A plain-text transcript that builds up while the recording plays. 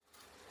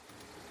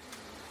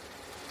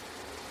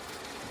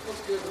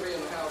It's good to be in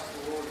the house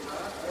of the Lord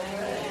tonight.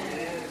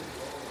 Amen.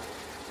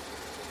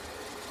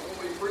 I'm going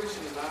to be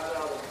preaching tonight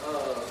out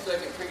of 2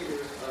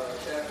 Peter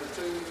chapter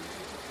 2,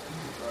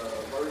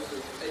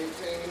 verses 18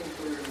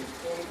 through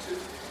 22.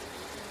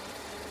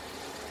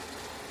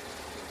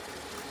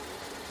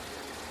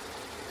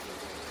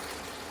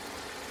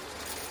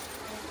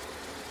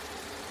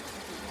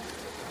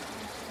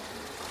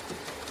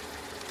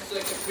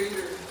 Second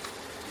Peter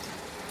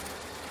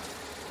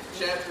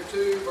chapter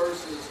 2,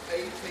 verses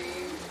 18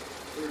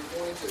 through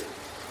 22.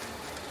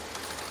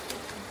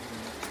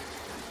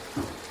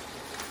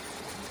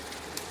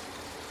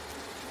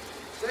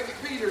 Second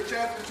Peter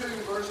chapter 2,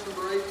 verse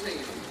number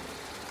 18.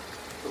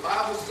 The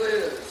Bible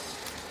says,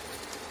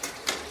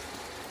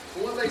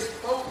 when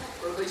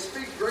they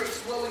speak great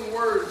swelling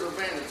words of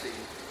vanity,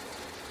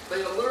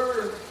 they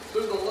allure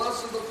through the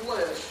lust of the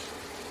flesh,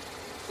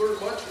 through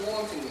much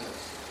wantonness.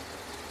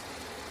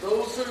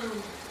 Those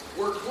who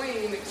were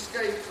clean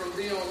escaped from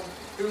them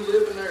who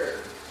live in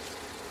error.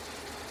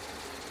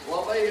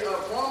 While they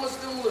promise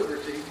them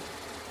liberty,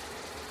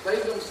 they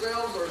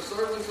themselves are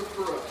servants of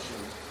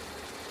corruption.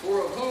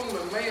 For of whom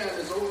a man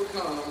is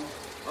overcome,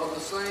 of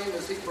the same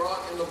is he brought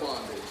into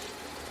bondage.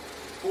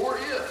 For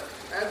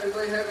if, after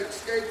they have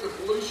escaped the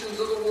pollutions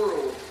of the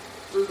world,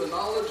 through the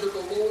knowledge of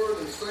the Lord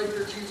and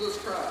Savior Jesus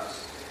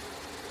Christ,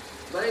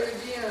 they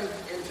again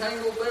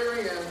entangled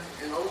therein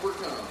and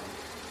overcome.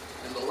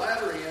 And the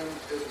latter end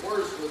is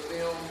worse with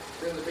them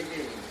than the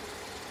beginning.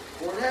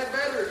 For it had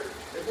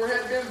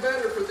been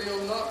better for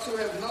them not to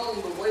have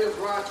known the way of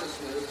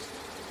righteousness,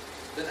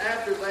 than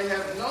after they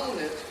have known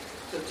it,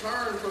 to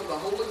turn from the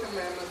holy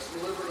commandments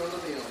delivered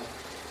unto them.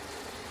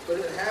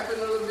 But it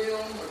happened unto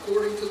them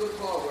according to the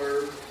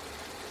proverb,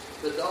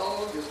 the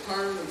dog is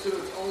turned into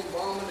its own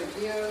vomit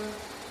again,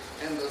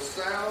 and the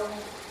sow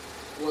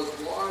was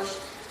washed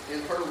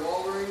in her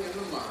wallowing in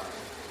the mire.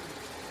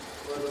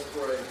 Let us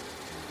pray.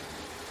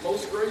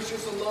 Most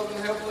gracious and loving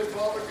Heavenly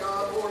Father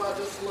God, Lord, I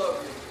just love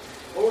you.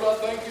 Lord, I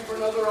thank you for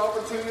another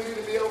opportunity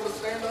to be able to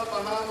stand up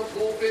behind the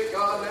pulpit,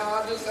 God.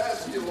 Now I just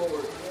ask you,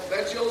 Lord,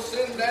 that you'll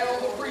send down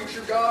the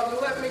preacher, God, and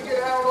let me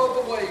get out of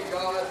the way,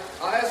 God.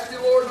 I ask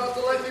you, Lord, not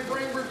to let me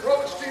bring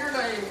reproach to your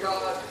name,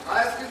 God.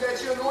 I ask you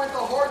that you anoint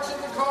the hearts of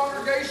the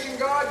congregation,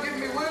 God. Give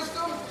me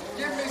wisdom,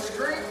 give me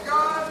strength,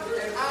 God,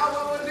 and I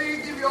will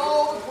indeed give you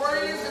all the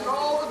praise and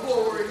all the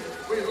glory.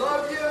 We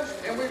love you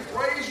and we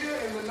praise you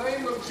in the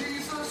name of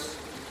Jesus.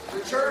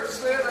 The church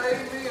said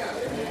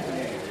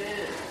amen.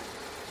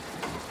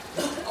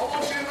 I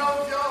want you to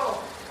know if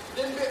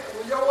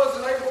y'all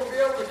wasn't able to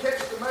be able to catch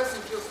the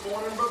message this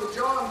morning, Brother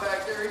John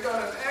back there, he done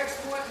an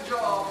excellent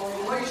job on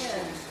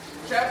Galatians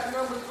chapter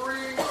number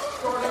 3,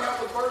 starting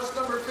out with verse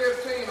number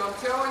 15. I'm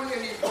telling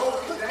you, he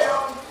broke it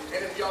down,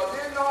 and if y'all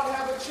did not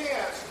have a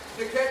chance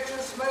to catch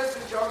this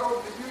message, y'all go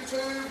to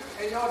YouTube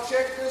and y'all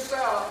check this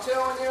out. I'm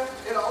telling you,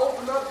 it'll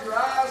open up your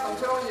eyes. I'm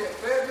telling you, it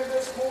fed me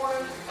this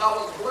morning. I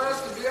was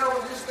blessed to be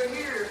able just to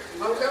hear.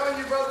 I'm telling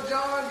you, Brother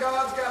John,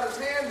 God's got his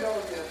hand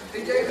on you.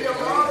 He gave you a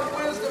lot of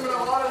wisdom and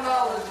a lot of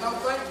knowledge, and I'm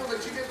thankful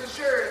that you get to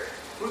share it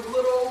with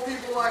little old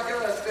people like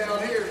us down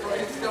here.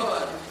 Praise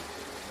God.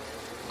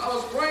 I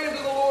was praying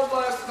to the Lord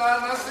last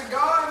night, and I said,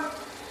 God,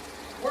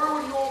 where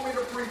would you want me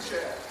to preach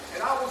at?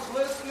 And I was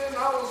listening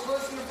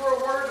for a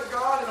word of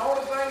God, and the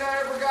only thing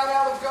I ever got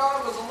out of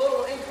God was a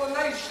little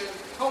inclination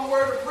on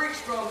where to preach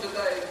from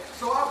today.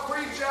 So I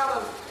preach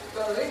out of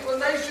the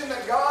inclination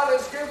that God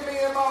has given me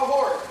in my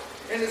heart.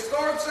 And it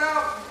starts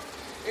out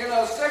in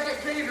 2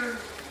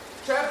 Peter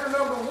chapter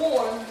number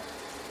 1.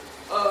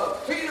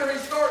 Peter,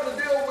 he's starting to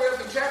deal with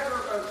in chapter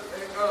 1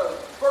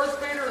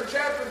 Peter and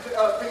chapter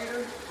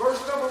Peter, verse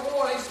number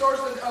 1, he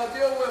starts to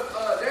deal with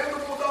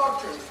damnable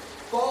doctrines,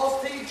 false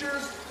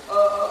teachers,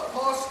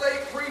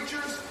 apostate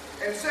preachers.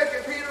 And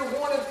 2 Peter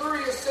 1 and 3,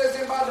 it says,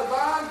 and by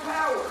divine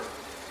power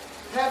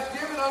hath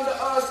given unto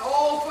us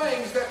all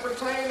things that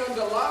pertain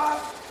unto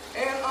life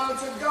and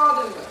unto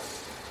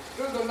godliness,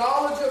 through the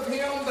knowledge of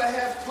him that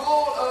hath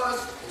called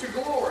us to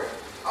glory.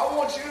 I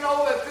want you to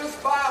know that this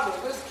Bible,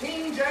 this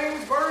King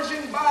James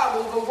Version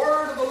Bible, the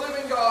Word of the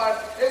living God,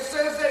 it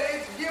says that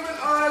it's given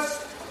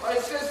us,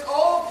 it says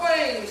all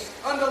things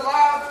unto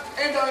life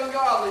and unto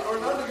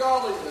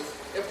godliness.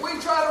 If we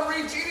try to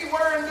reach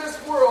anywhere in this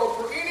world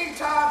for any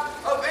type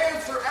of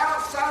answer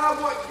outside of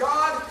what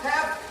God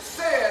hath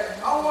said,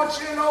 I want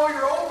you to know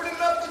you're opening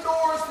up the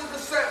doors to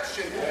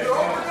deception. You're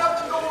opening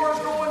up the doors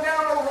going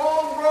down a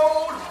wrong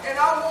road, and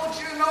I want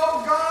you to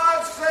know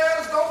God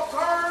says don't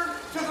turn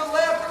to the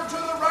left or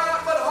to the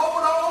right, but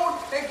hold on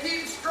and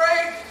keep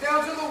straight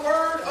down to the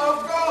Word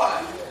of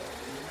God.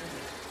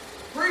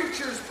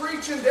 Preachers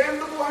preaching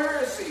damnable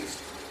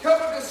heresies,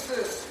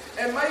 covetousness,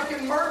 and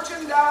making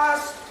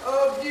merchandise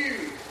of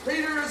you.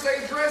 Peter is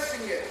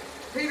addressing it.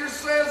 Peter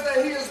says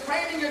that he is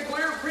painting a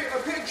clear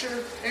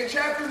picture in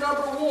chapter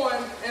number 1,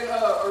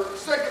 or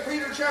 2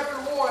 Peter chapter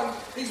 1.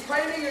 He's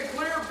painting a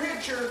clear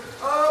picture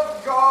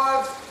of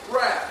God's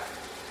wrath.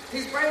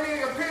 He's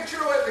painting a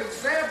picture with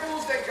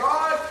examples that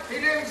God,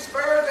 he didn't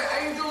spare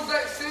the angels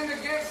that sinned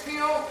against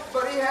him,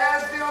 but he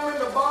has them in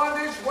the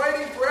bondage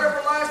waiting for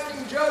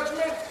everlasting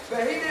judgment,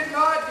 that he did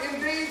not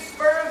indeed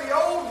spare the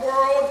old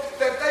world,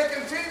 that they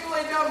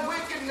continually done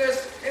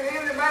wickedness and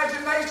in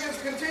imaginations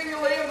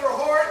continually in their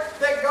heart,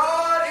 that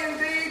God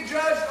indeed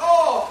judged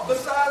all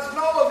besides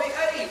Noah the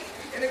eighth.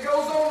 And it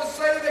goes on to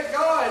say that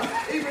God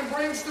even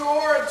brings to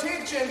our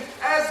attention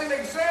as an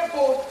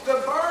example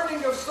the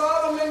burning of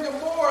Sodom and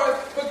Gomorrah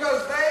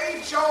because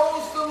they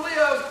chose to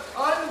live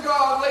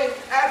ungodly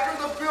after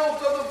the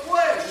filth of the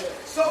flesh.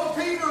 So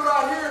Peter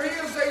right here, he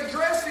is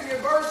addressing in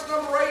verse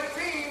number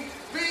 18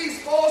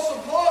 these false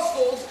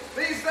apostles,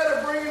 these that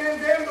are bringing in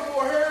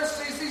damnable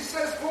heresies. He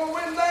says, for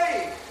when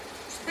they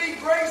speak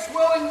great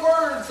swelling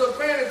words of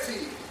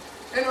vanity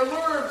and are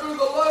lured through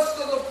the lust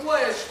of the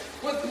flesh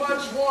with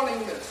much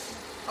wantingness.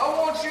 I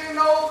want you to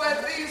know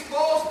that these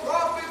false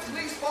prophets,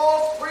 these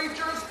false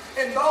preachers,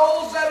 and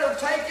those that are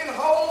taking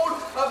hold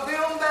of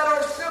them that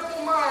are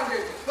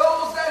simple-minded,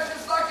 those that's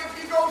just like if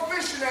you go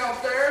fishing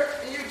out there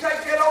and you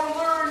take that old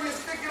lure and you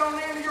stick it on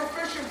the end of your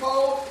fishing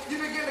pole,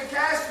 you begin to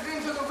cast it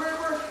into the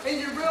river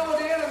and you reel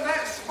it in, and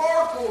that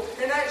sparkle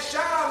and that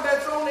shine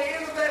that's on the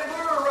end of that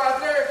lure right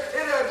there,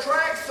 it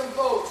attracts some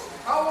folks.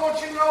 I want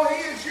you to know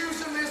he is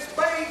using this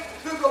bait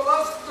through the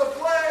lust of the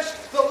flesh,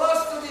 the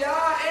lust of the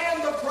eye,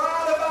 and the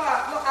pride of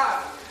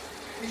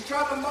life. He's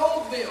trying to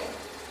mold them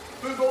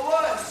through the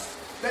lust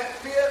that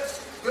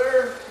fits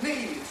their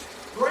needs.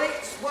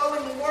 Great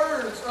swelling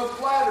words of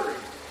flattery,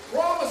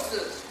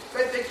 promises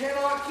that they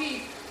cannot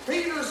keep.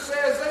 Peter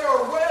says they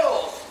are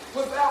wells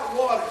without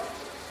water.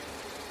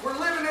 We're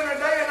living in a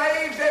day and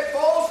age that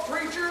false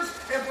preachers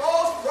and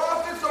false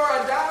prophets are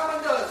a dime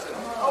a dozen.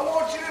 I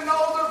want you to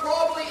know they're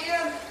probably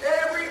in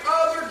every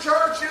other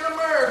church in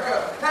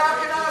America. How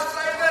can I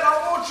say that?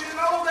 I want you to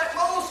know that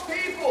most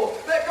people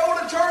that go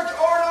to church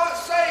are not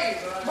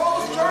saved.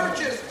 Most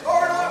churches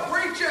are not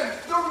preaching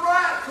the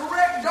right,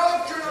 correct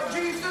doctrine of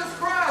Jesus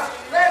Christ.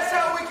 That's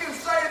how we can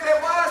say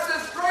that. Why it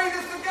says, straight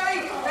is the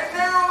gate and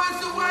narrow is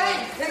the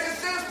way, and it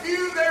says,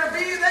 few there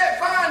be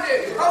that find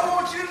it. I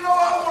want you to know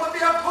I want to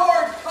be a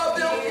part of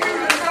them few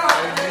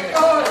tonight.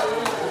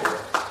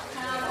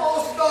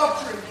 False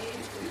doctrine.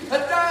 A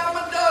dime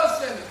a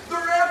dozen.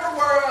 They're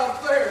everywhere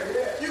out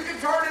there. You can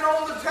turn it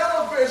on the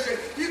television.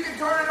 You can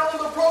turn it on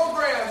the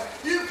programs.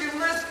 You can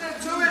listen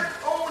to it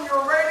on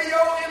your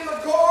radio in the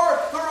car.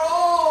 They're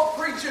all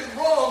preaching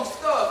wrong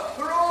stuff.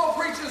 They're all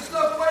preaching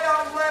stuff way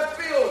out in left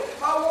field.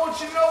 I want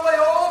you to know they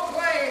all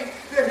claim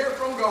to hear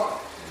from God.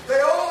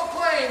 They all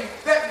claim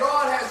that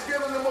God has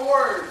given them a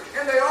word.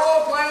 And they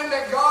all claim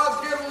that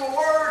God's given them a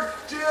word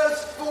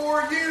just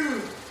for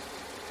you.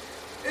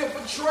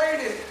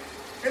 Infiltrated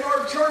in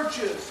our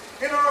churches,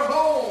 in our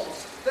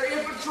homes. They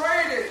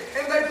infiltrated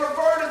and they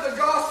perverted the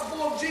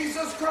gospel of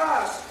Jesus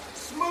Christ.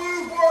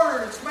 Smooth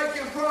words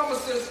making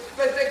promises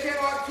that they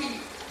cannot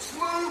keep.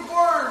 Smooth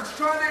words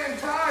trying to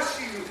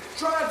entice you,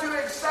 trying to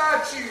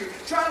excite you,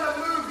 trying to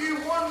move you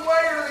one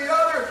way or the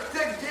other to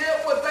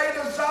get what they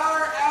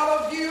desire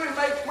out of you and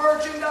make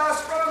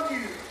merchandise from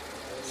you.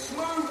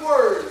 Smooth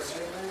words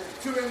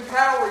to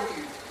empower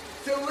you,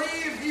 to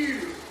leave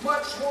you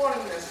much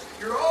wantingness.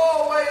 You're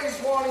always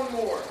wanting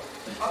more.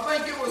 I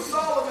think it was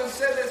Solomon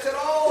said that said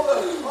all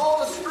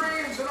the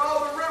streams and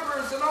all the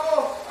rivers and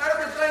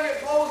everything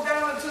that flows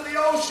down into the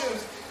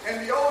oceans,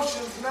 and the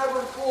ocean's never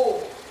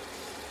full.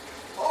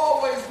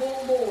 Always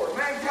want more.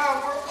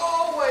 Mankind, we're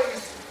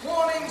always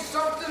wanting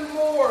something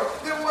more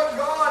than what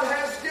God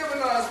has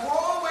given us. We're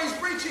always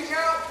reaching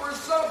out for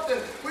something.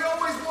 We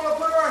always want to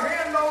put our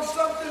hand on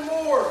something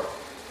more.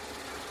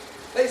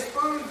 They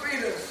spoon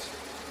feed us.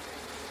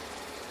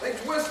 They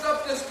twist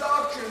up this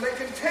doctrine. They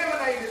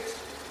contaminate it.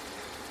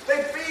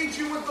 They feed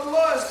you with the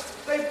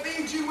lust. They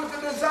feed you with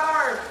the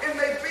desire. And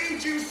they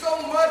feed you so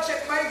much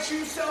it makes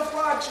you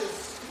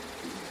self-righteous.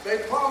 They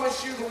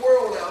promise you the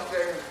world out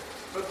there,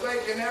 but they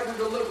can never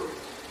deliver it.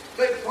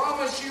 They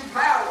promise you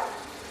power.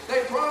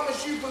 They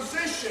promise you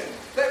position.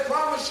 They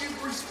promise you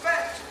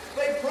respect.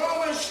 They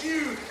promise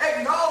you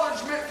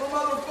acknowledgement from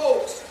other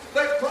folks.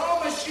 They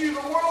promise you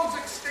the world's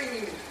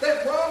esteem. They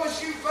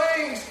promise you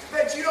things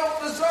that you don't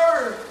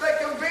deserve. They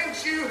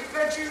convince you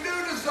that you do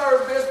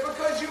deserve this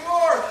because you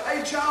are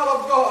a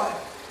child of God.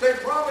 They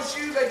promise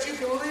you that you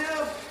can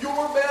live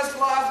your best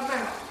life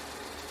now.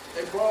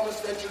 They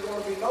promise that you're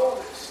going to be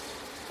noticed.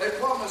 They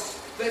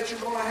promise that you're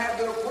going to have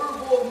the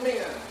approval of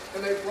men.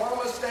 And they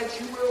promise that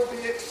you will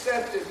be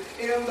accepted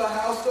in the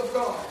house of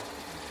God.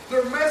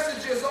 Their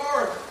messages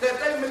are that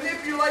they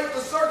manipulate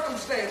the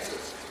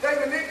circumstances. They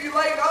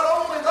manipulate not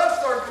only the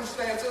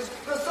circumstances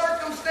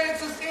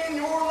in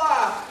your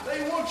life.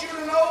 They want you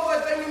to know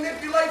that they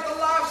manipulate the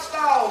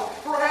lifestyles,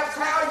 perhaps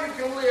how you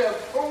can live,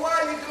 or why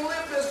you can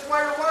live this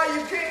way, or why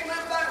you can't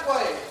live that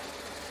way.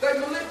 They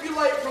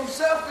manipulate from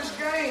selfish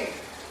gain.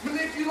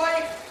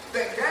 Manipulate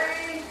that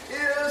gain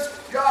is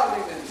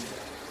godliness.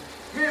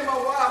 Me and my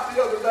wife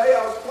the other day,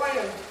 I was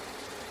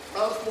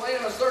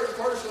playing a certain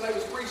person that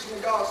was preaching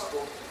the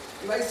gospel.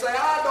 And they say,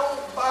 I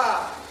don't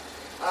buy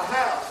a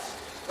house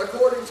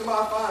according to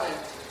my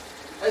finances.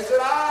 They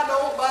said, I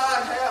don't buy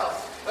a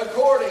house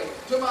according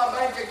to my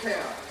bank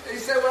account. He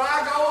said, when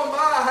I go and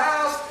buy a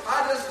house,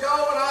 I just go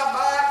and I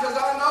buy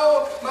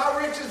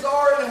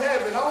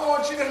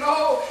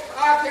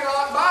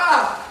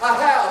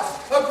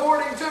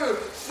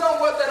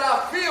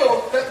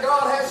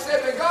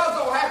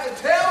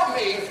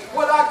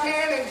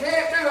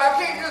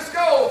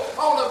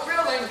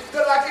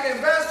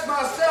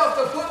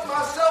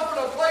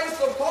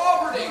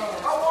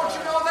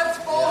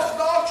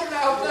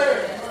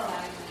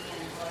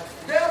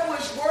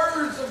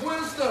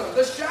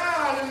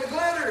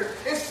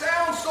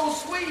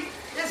sweet.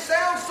 It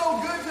sounds so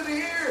good to the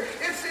ear.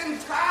 It's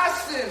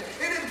enticing.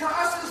 It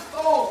entices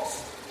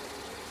folks.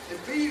 It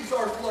feeds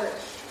our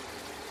flesh.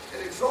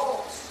 It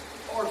exalts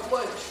our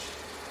flesh.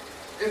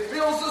 It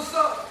fills us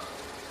up.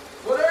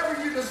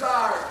 Whatever you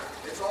desire,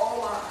 it's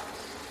all lies.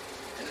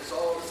 And it's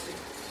all deceit.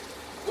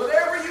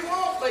 Whatever you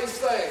want, they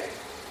say.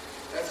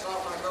 That's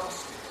not my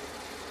gospel.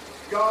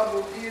 God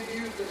will give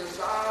you the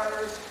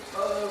desires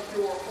of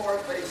your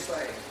heart, they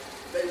say.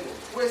 They will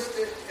twist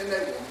it and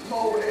they will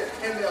mold it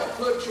and they'll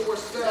put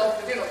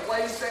yourself in a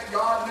place that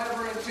God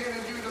never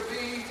intended you to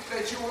be,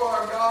 that you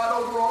are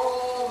God over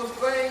all the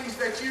things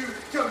that you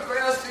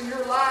confess in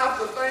your life,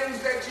 the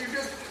things that you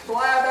just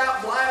blab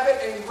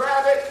it and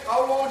grab it. I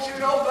want you to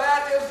know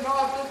that is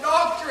not the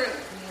doctrine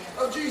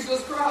of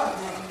Jesus Christ.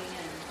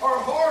 Our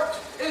heart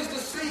is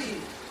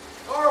deceived.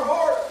 Our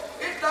heart,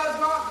 it does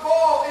not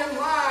fall in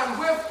line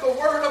with the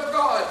Word of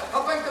God.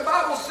 I think the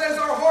Bible says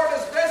our heart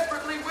is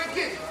desperately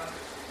wicked.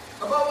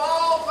 Above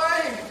all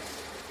things,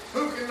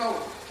 who can know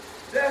it?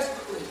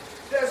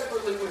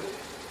 Desperately wicked.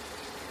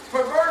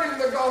 Perverting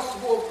the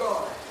gospel of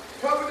God.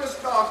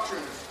 Covetous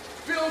doctrines.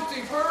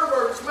 Filthy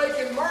perverts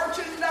making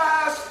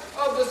merchandise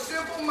of the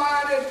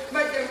simple-minded,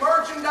 making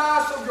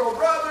merchandise of your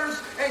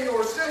brothers and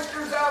your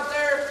sisters out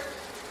there.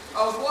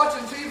 I was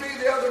watching TV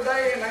the other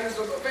day and there was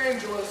an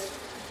evangelist.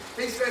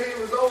 He said he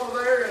was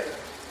over there in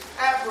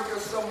Africa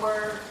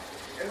somewhere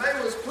and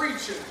they was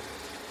preaching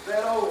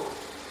that old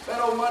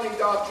money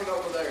doctrine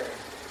over there.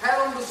 Had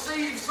them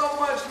deceived so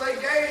much they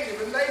gave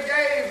and they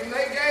gave and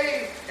they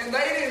gave and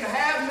they didn't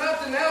have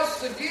nothing else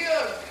to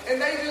give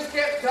and they just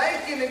kept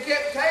taking and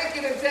kept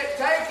taking and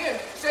kept taking.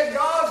 Said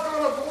God's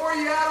going to pour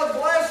you out a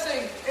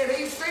blessing, and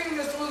he seen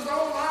this with his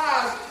own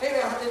eyes and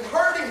it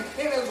hurt him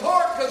in his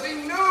heart because he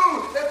knew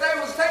that they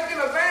was taking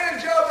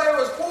advantage of. They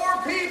was poor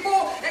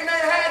people and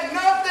they had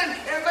nothing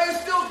and they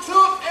still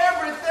took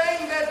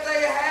everything that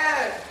they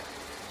had.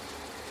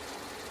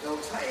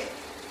 They'll take.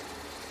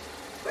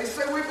 They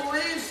say we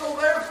believe, so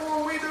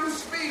therefore we do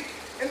speak.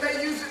 And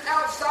they use it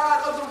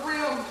outside of the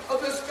rim of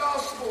this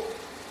gospel.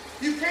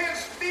 You can't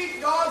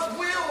speak God's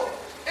will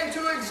into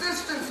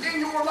existence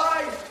in your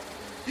life.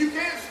 You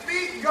can't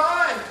speak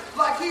God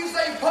like he's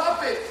a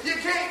puppet. You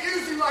can't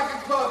use him like a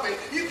puppet.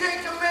 You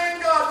can't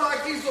command God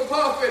like he's a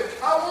puppet.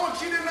 I want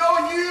you to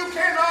know you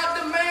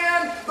cannot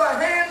demand the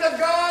hand of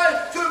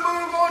God to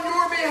move on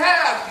your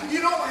behalf.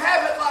 You don't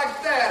have it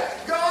like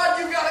that. God,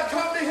 you've got to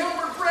come to him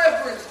with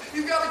reverence.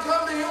 You've got to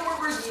come to him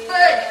with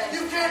respect.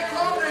 You can't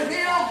come to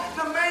him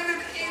demanding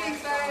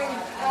anything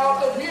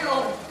out of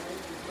him.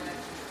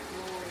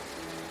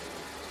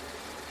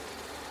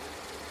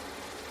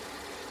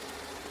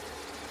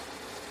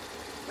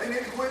 They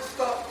need to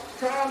stop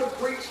trying to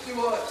preach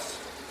to us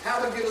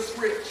how to get us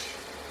rich.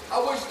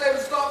 I wish they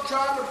would stop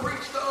trying to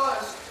preach to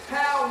us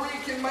how we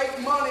can make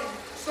money.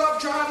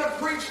 Stop trying to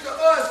preach to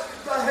us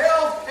the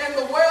health and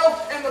the wealth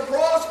and the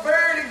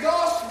prosperity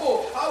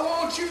gospel. I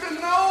want you to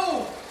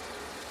know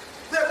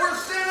that we're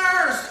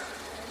sinners.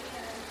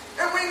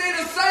 And we need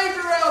a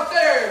Savior out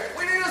there.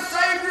 We need a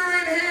Savior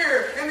in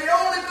here. And the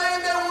only thing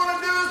they want to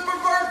do is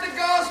pervert the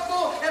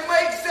gospel and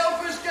make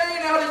selfish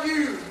gain out of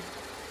you.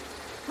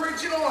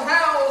 Preaching on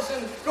houses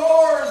and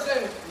cars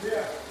and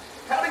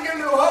how to get a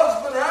new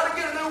husband or how to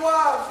get a new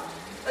wife.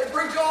 They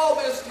preach all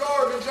this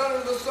garbage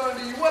under the sun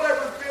to you,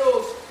 whatever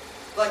feels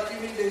like you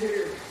need to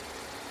hear.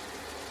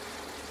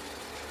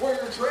 Where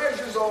your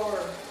treasures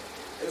are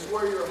is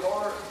where your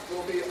heart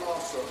will be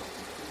also.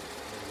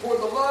 For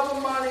the love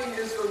of money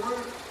is the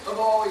root of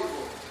all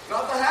evil.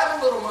 Not to have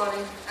a little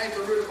money ain't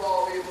the root of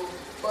all evil,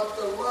 but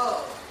the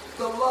love.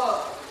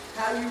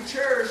 How you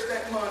cherish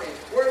that money.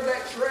 Where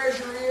that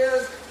treasure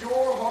is,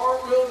 your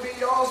heart will be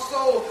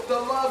also.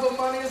 The love of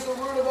money is the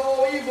root of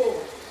all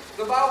evil.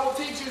 The Bible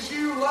teaches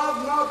you,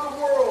 love not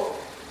the world,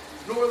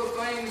 nor the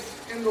things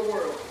in the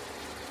world.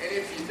 And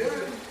if you do,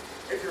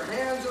 if your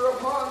hands are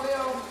upon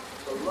them,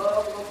 the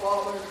love of the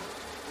Father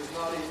is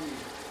not in you.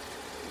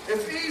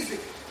 It's easy.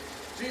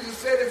 Jesus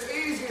said it's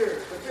easier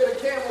to fit a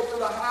camel through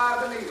the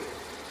eye of a needle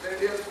than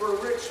it is for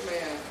a rich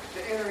man to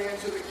enter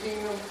into the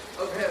kingdom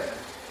of heaven.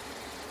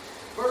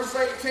 Verse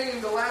 18,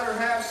 the latter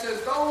half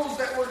says, those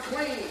that were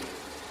clean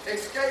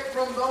escape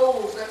from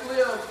those that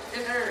live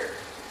in error.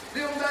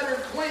 Them that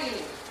are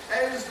clean,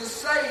 that is the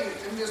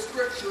saved in this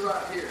scripture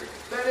right here.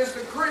 That is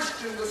the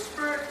Christian, the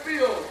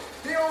Spirit-filled.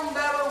 Them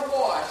that are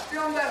washed,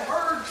 them that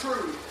heard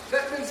truth,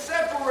 that been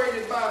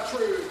separated by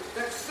truth,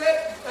 that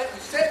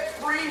set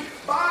free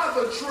by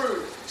the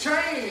truth,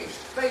 changed.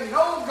 They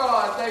know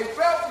God, they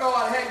felt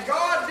God, had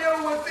God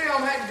deal with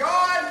them, had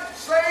God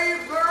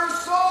saved their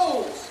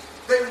souls.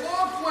 They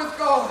walked with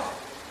God.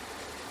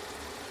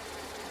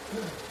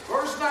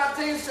 Verse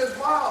 19 says,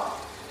 wow,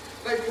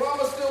 they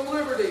promised them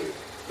liberty.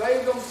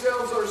 They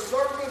themselves are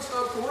servants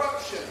of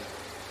corruption.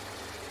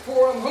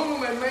 For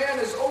whom a man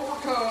is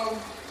overcome,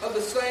 of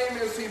the same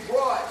as he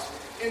brought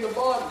into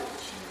bondage.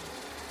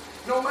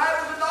 No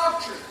matter the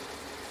doctrine,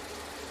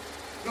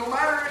 no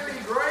matter if it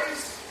be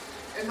grace,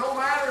 and no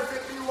matter if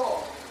it be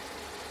law,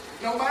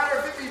 no matter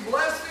if it be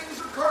blessings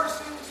or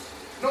cursings,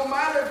 no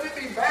matter if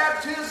it be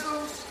baptism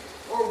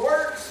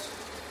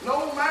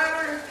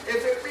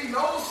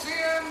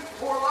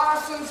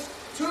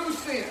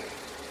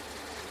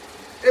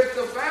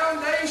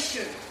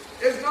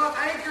is not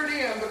anchored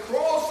in the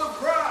cross of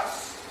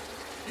Christ,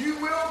 you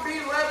will be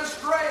led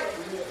astray.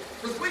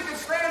 Because we can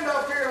stand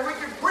up here and we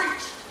can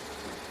preach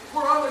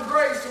we're under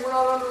grace and we're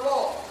not under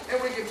law,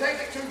 and we can take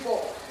it too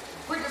far.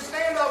 We can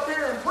stand up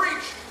here and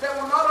preach that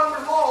we're not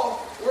under law,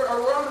 we're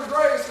under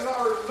grace, or not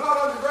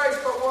under grace,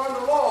 but we're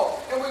under law,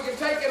 and we can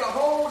take it a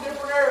whole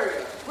different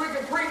area. We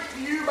can preach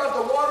to you about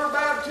the water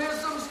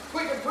baptisms.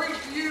 We can preach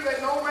to you that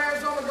no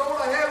man's going to go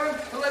to heaven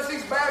unless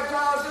he's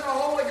baptized in the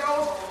Holy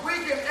Ghost. We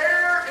can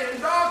err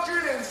in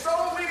doctrine in so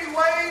many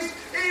ways,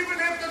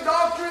 even if the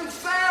doctrine's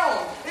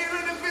sound,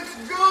 even if it's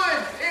good,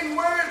 and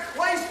where it's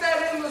placed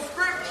at in the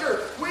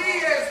Scripture. We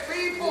as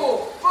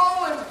people,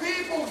 fallen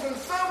peoples, and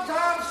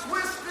sometimes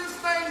twist this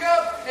thing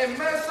up and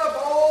mess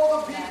up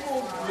all the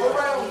people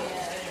around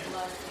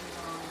us.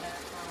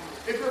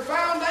 If your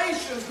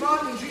foundation's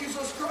not in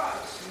Jesus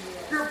Christ,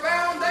 your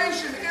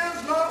foundation is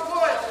not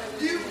what?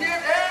 You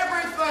get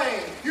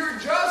everything. You're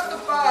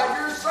justified.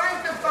 You're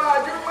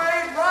sanctified. You're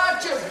made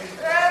righteous.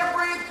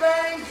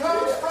 Everything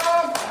comes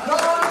from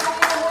not of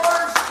your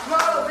works,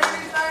 not of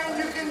anything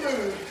you can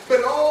do,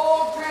 but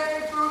all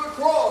came through the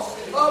cross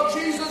of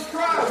Jesus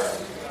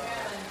Christ.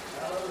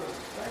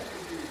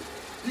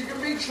 You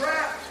can be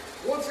trapped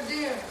once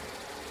again.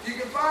 You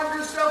can find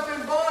yourself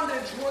in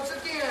bondage once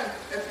again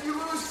if you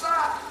lose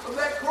sight of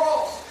that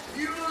cross. If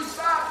you lose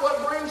sight of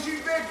what brings you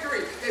victory.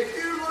 If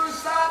you lose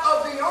sight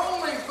of the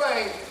only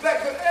thing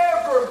that could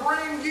ever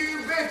bring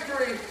you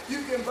victory,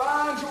 you can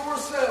find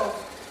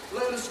yourself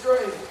led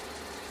astray.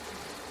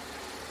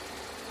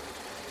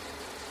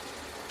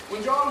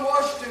 When John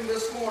washed him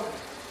this morning,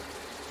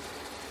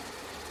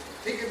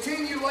 he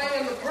continued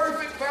laying the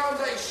perfect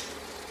foundation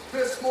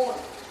this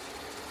morning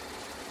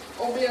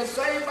on being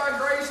saved by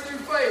grace through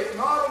faith,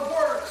 not of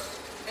works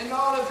and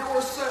not of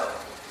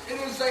yourself.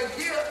 It is a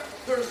gift.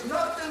 There's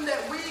nothing that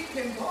we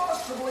can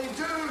possibly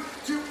do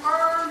to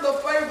earn the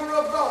favor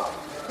of God.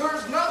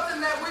 There's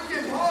nothing that we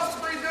can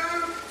possibly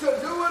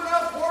do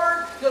enough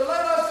work to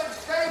let us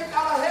escape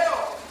out of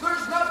hell.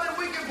 There's nothing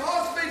we can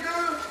possibly do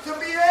to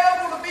be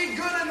able to be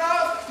good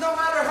enough, no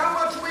matter how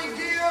much we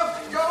give,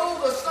 go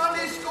to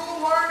Sunday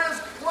school learners,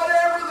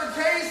 whatever the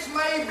case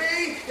may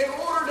be, in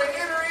order to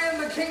enter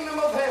in the kingdom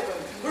of heaven.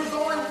 There's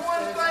only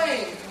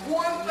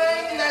one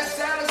thing that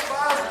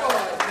satisfies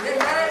God, and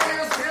that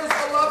is His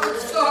beloved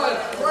Son.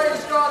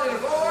 Praise God. And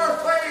if our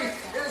faith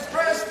is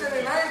rested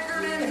and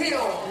anchored in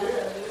Him,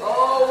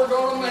 oh, we're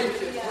going to make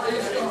it.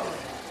 Praise God.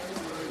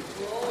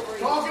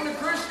 Talking to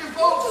Christian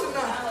folks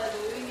tonight.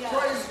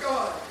 Praise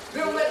God.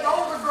 Them that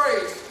know the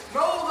grace,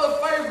 know the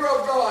favor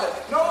of God,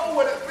 know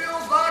what it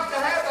feels like to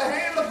have the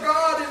hand of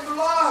God in their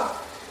life.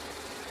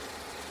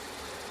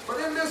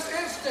 But in this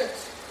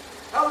instance,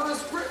 out of the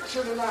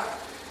Scripture tonight,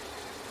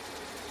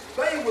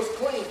 they was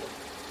clean.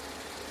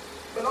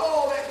 But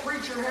all that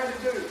preacher had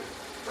to do,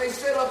 they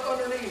set up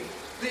underneath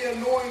the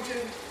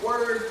anointed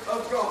Word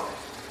of God.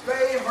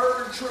 They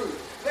heard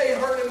truth. They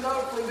heard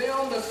enough for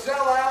them to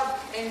sell out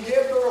and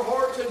give their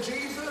heart to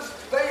Jesus.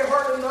 They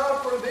heard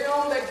enough for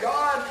them that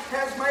God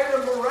has made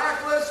a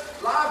miraculous,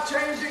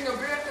 life-changing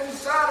event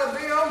inside of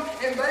them,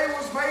 and they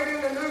was made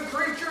into new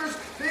creatures.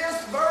 This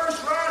verse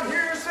right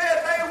here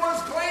said they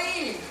was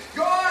clean.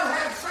 God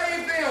had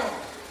saved them.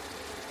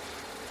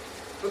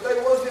 But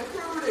they wasn't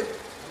rooted.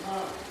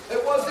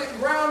 It wasn't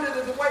grounded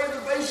in the way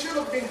that they should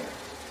have been.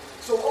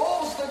 So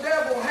all the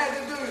devil had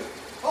to do,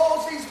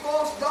 all these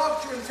false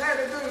doctrines had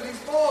to do, these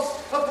false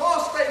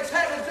apostates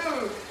had to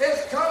do,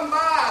 is come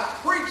by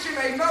preaching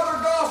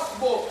another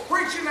gospel,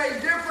 preaching a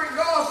different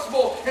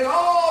gospel, and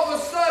all of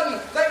a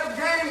sudden they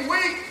became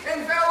weak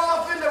and fell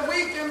off into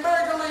weak and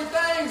beggarly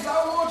things.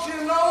 I want you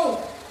to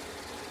know,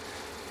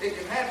 it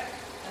can happen.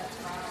 That's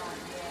right,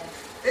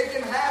 yes. It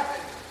can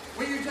happen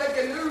when you take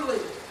a newly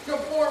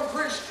conformed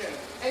Christian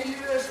and you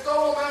just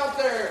throw them out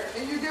there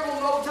and you give them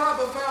no type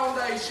of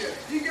foundation,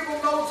 you give them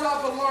no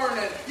type of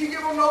learning, you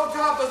give them no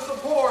type of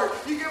support,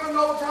 you give them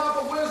no type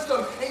of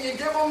wisdom, and you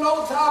give them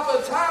no type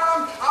of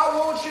time. I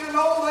want you to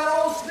know that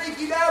old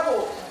sneaky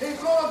devil, he's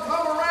going to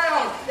come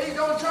around, he's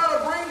going to try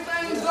to bring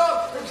things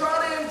up and try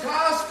to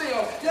entice them.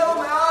 Tell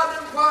them, I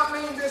didn't quite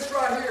mean this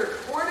right here,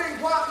 or I didn't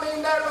quite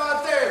mean that right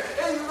there.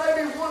 Either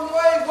maybe one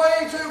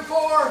way too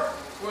far,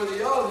 or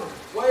the other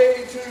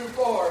way too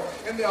far.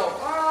 And they'll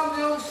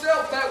find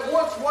themselves that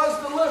once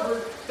was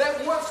delivered,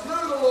 that once knew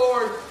the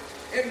Lord,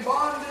 in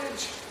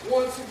bondage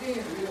once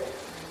again.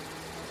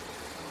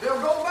 They'll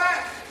go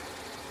back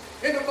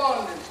into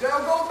bondage.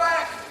 They'll go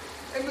back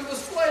into the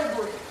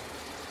slavery.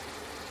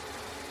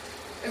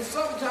 And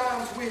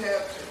sometimes we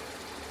have to.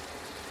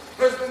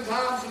 There's been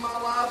times in my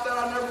life that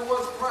I never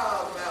was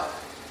proud about.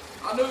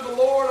 I knew the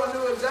Lord. I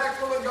knew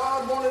exactly what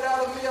God wanted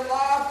out of me in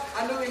life.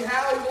 I knew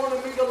how He wanted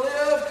me to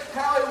live,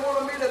 how He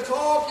wanted me to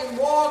talk and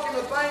walk, and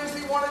the things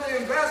He wanted to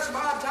invest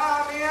my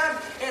time in.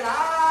 And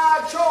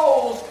I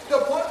chose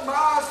to put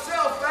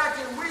myself back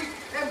in weak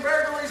and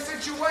beggarly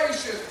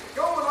situations,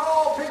 going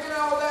all, picking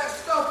all that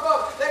stuff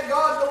up that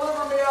God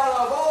delivered me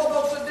out of, all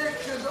those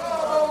addictions,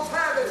 all those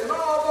habits, and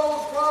all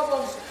those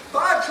problems.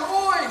 By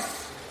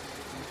choice,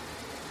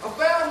 I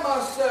found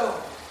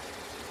myself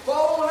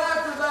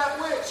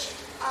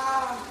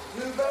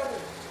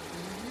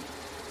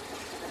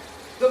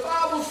The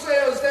Bible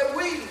says that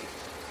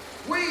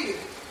we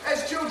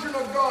as children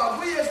of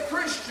God, we as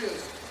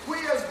Christians, we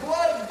as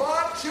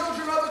blood-bought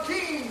children of the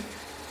King,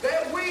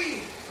 that we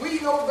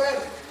know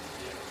better.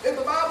 And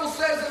the Bible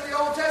says in the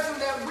Old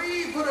Testament that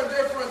we put a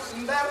difference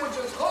in that which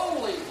is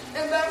holy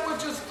and that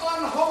which is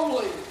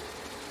unholy.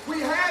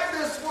 We have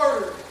this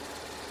word.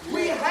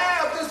 We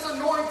have this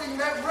anointing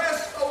that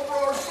rests over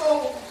our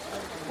souls.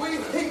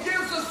 He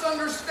gives us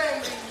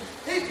understanding.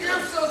 He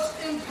gives us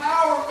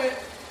empowerment.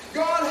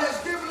 God has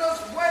given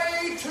us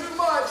way too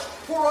much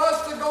for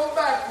us to go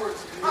backwards.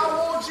 I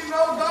want you to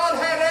know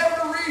God had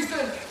every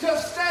reason to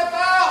step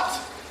out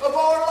of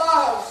our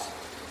lives.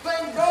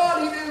 Thank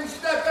God He didn't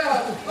step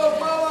out of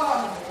my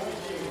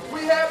life.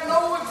 We have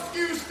no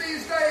excuse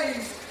these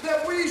days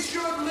that we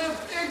should live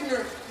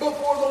ignorant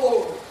before the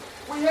Lord.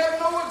 We have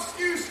no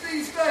excuse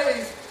these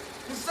days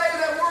to say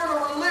that we're in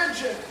a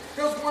religion,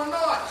 because we're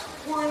not.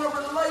 We're in a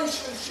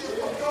relationship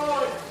with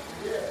God.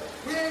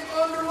 We ain't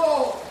under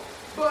law,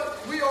 but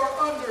we are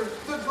under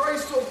the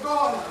grace of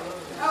God.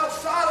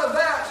 Outside of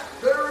that,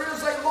 there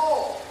is a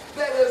law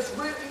that is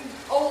written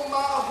on my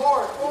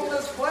heart, on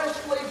this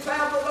fleshly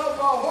tablet of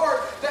my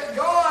heart, that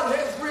God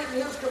has written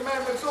His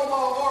commandments on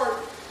my heart,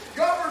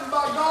 governed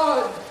by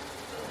God.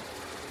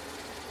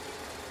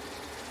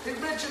 He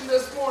mentioned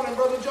this morning,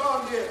 Brother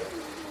John did.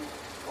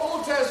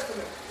 Old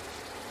Testament,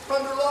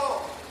 under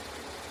law,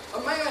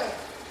 a man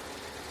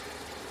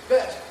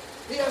that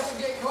he has to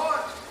get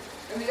caught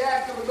in the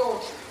act of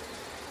adultery.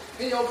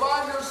 And you'll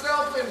find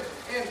yourself in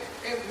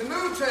the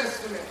New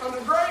Testament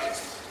under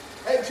grace.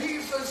 And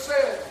Jesus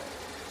said,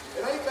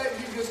 it ain't that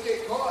you just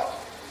get caught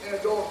in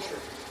adultery.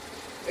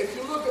 If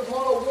you look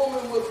upon a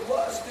woman with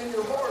lust in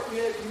your heart,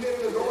 you have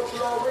committed adultery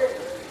already.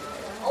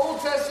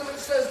 Old Testament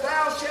says,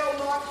 thou shalt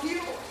not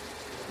kill.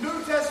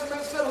 New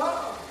Testament said,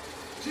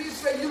 Jesus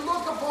said, you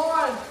look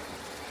upon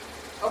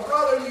a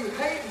brother, you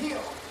hate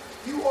him.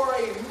 You are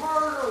a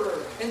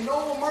murderer, and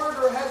no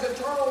murderer has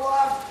eternal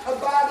life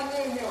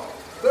abiding in him.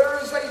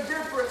 There is a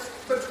difference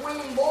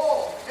between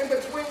law and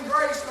between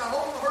grace. Now,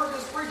 I heard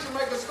this preacher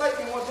make a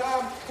statement one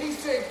time. He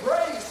said,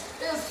 grace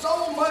is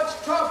so much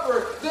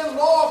tougher than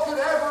law could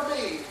ever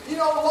be. You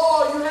know,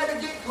 law, you had to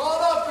get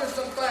caught up in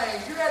some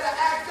things. You had to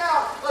act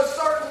out a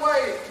certain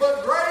way.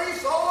 But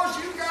grace, all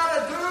you got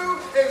to do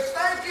is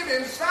think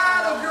it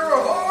inside of your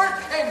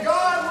heart, and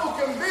God will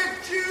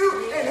convict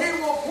you, and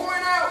He will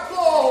point out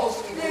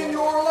flaws in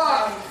your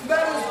life.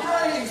 That is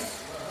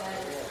grace.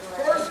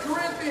 1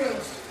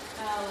 Corinthians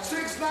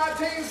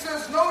 6:19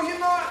 says, know ye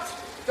not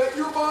that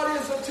your body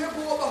is a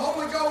temple of the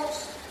Holy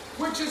Ghost,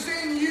 which is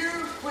in you,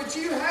 which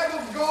you have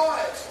of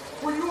God.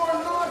 For you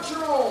are not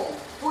your own,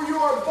 for you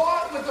are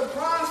bought with a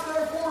price,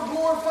 therefore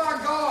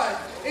glorify God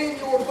in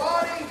your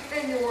body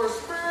and your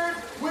spirit,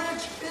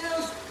 which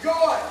is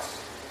God's.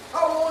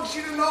 I want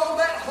you to know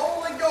that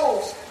Holy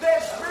Ghost,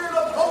 that Spirit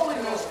of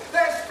holiness,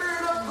 that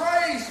Spirit of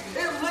grace,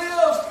 it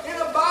lives, it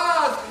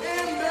abides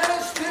in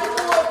this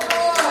temple of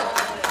God.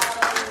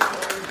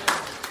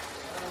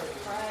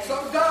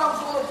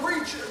 Sometimes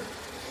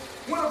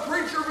when a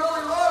preacher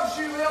really loves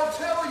you, they'll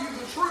tell you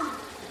the truth.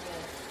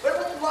 They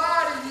won't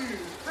lie to you.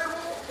 They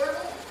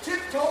won't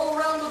tiptoe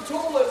around the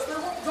tulips. They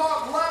won't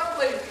talk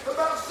loudly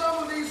about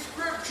some of these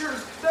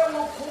scriptures that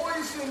will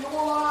poison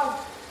your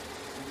life.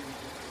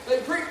 They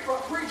preach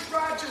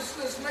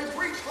righteousness and they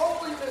preach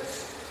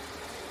holiness.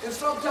 And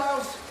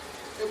sometimes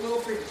it will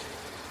offend you.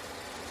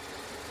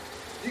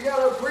 You got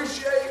to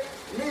appreciate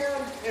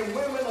men and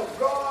women of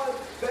God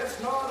that's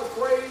not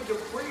afraid to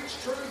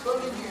preach truth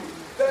unto you.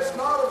 That's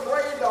not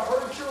afraid to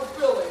hurt your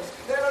feelings.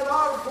 That are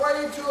not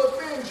afraid to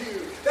offend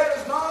you. That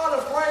is not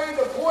afraid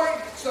to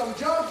point some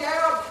junk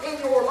out in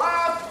your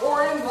life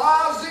or in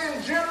lives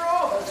in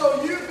general.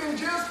 So you can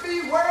just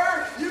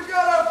beware. You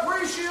got to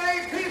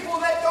appreciate people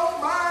that don't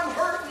mind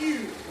hurting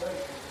you.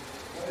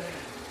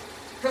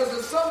 Because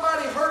if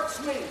somebody hurts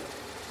me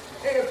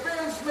and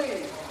offends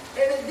me,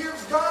 and it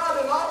gives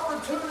God an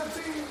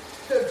opportunity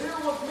to deal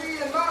with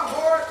me in my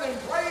heart, then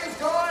praise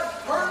God,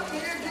 hurt me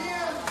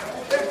again.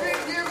 If it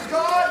gives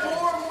God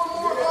one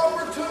more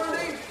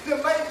opportunity to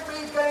make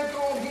me think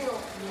on Him,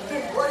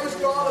 then praise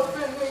God,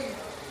 offend me.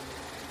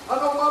 I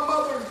know my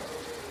mother,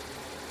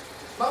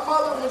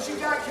 when she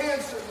got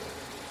cancer,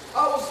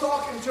 I was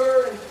talking to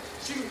her, and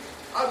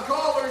I'd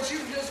call her, and she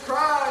would just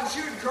cry, and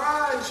she would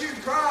cry, and she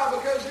would cry,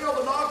 because, you know,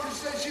 the doctor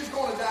said she was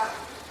going to die.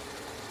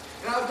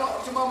 And I'd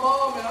talk to my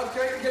mom, and I'd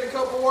get a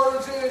couple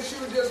words in, and she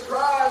would just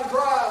cry and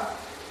cry.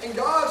 And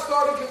God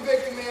started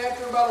convicting me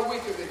after about a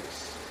week of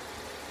this.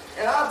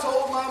 And I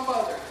told my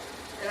mother,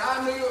 and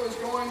I knew it was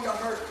going to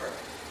hurt her.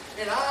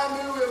 And I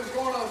knew it was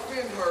going to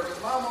offend her, because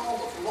my mom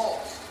was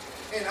lost.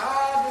 And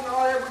I did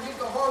not ever get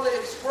to hardly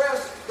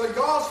express the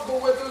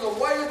gospel with her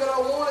the way that I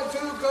wanted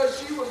to, because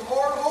she was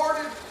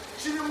hard-hearted.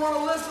 She didn't want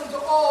to listen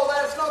to all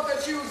that. It's not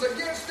that she was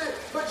against it,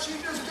 but she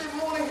just didn't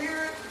want to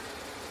hear it.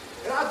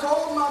 And I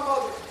told my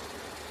mother,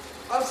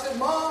 I said,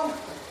 Mom,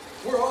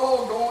 we're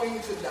all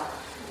going to die.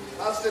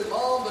 I said,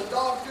 Mom, the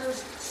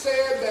doctors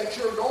said that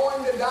you're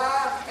going to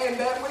die and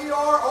that we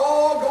are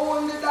all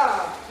going to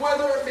die.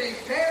 Whether it be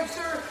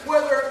cancer,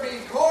 whether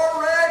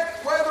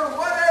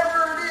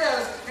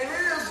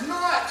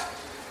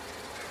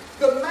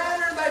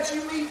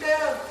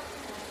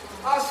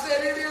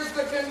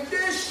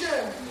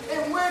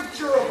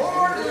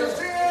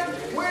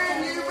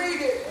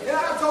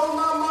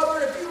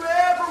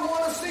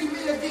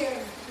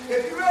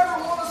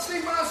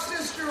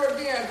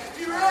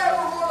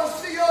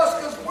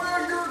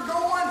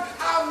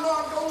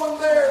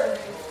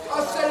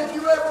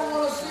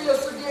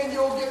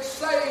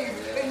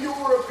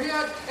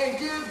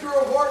give her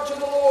heart to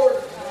the Lord.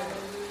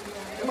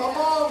 And my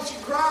mom, she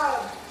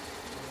cried.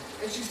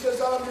 And she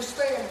says, I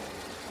understand.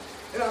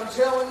 And I'm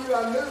telling you,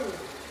 I knew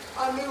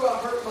I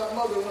hurt my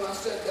mother when I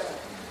sat down.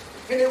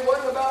 And it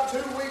wasn't about 2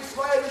 weeks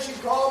later, she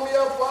called me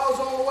up while I was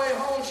on the way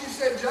home. She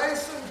said,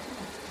 Jason,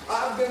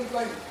 I've been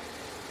thinking.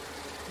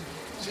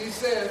 She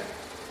said,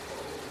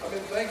 I've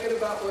been thinking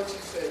about what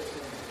you said to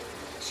me.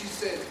 She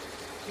said,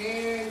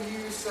 can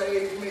you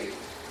save me?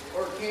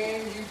 Or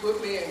can you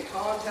put me in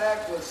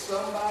contact with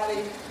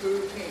somebody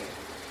who can?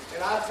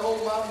 And I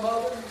told my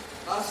mother,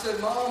 I said,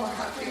 Mom,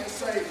 I can't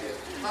save you.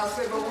 I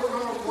said, but we're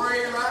going to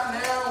pray right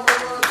now. We're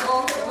going to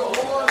talk to the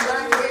one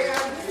that can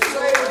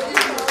save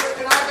you.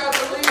 And I got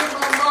to lead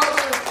my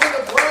mother in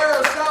the prayer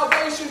of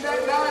salvation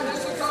that night.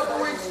 Just a couple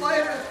weeks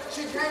later,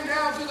 she came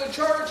down to the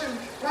church and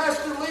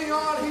Pastor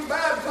Leon, he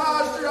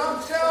baptized her.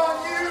 I'm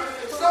telling you,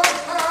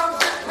 sometimes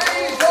it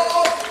pays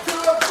off to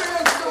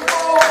offense the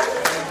Lord.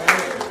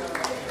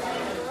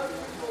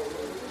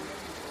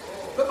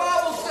 The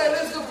Bible said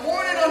it's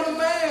appointed unto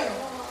man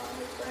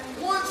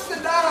once to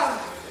die.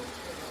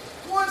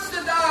 Once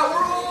to die.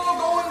 We're all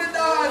going to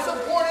die. It's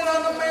appointed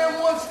unto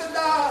man once to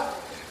die.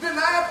 Then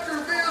after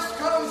this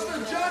comes the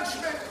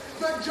judgment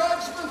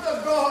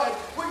of God.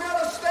 We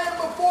got to stand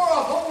before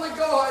a holy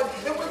God,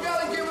 and we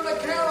got to give an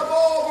account of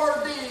all of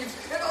our deeds,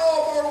 and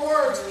all of our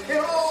works, and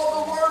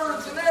all the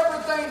words, and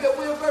everything that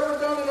we have ever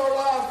done in our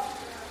life.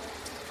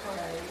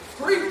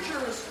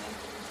 Preachers,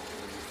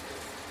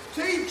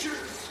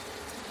 teachers,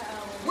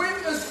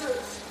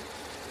 witnesses.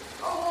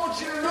 I want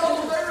you to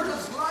know there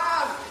is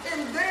life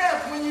and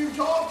death when you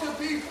talk to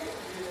people.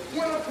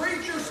 When a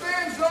preacher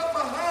stands up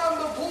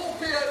behind the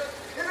pulpit,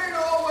 it ain't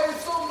always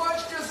so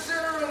much just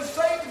sinner and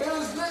saint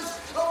business.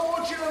 I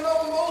want you to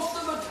know most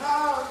of the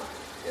time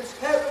it's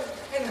heaven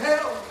and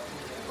hell,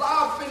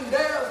 life and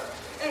death.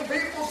 And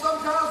people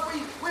sometimes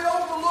we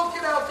overlook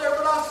it out there,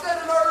 but I said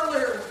it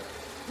earlier.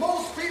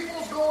 Most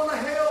people's going to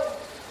hell.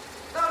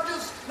 Not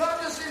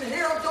just in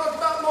here, I'm talking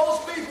about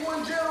most people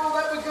in general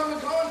that we come in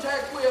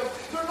contact with.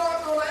 They're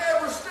not going to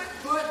ever step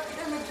foot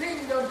in the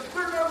kingdom.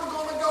 They're never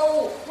going to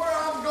go where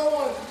I'm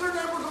going. They're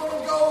never going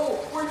to go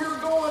where you're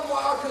going.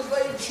 Why? Because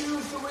they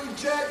choose to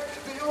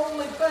reject the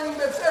only thing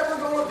that's ever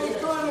going to be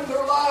good in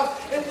their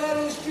life, and that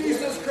is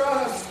Jesus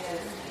Christ.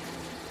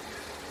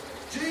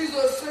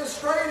 Jesus says,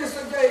 straight is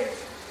the gate,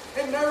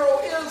 and narrow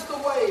is the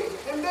way,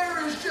 and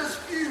there is just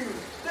few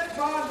that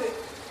find it.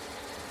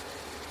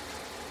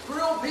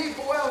 Real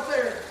people out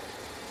there.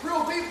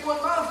 Real people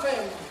in my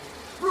family.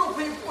 Real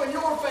people in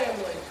your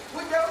family.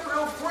 We got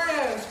real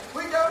friends.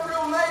 We got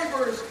real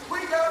neighbors.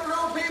 We got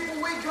real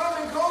people we come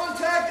in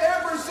contact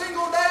every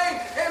single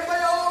day, and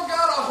they all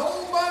got a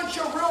whole bunch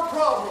of real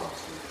problems.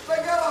 They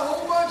got a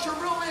whole bunch of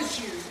real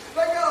issues.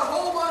 They got a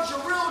whole bunch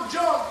of real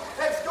junk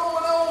that's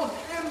going on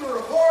in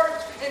their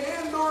heart and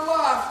in their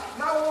life.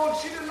 And I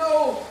want you to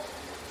know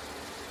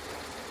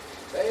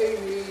they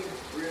need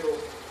real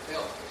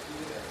help.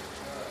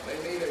 They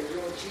need a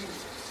real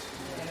Jesus.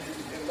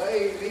 And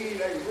they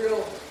need a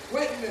real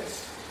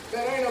witness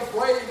that ain't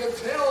afraid to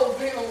tell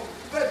them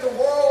that the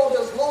world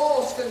is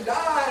lost and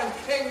dying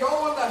and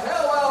going to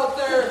hell out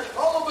there.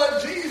 Oh,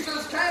 but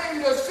Jesus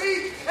came to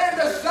seek and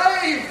to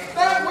save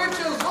that which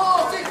is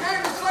lost. He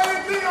came to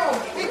save them.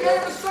 He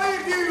came to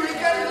save you. He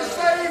came to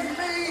save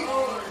me.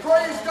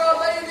 Praise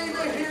God. They need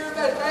to hear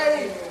that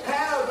they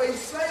have a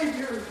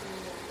Savior.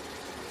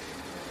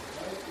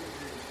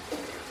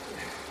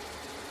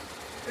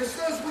 It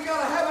says we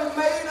got to have a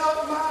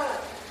made-up mind.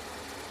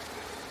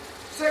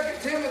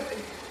 2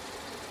 Timothy.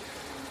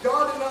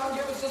 God did not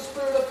give us a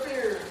spirit of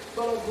fear,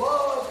 but of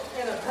love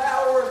and of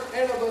power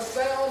and of a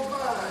sound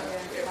mind.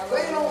 If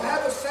they don't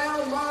have a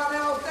sound mind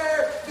out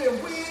there,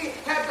 then we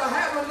have to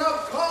have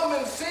enough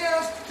common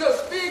sense to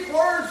speak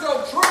words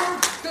of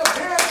truth, to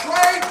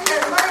penetrate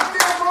and make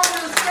them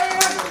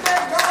understand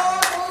that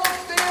God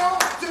wants them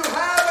to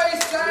have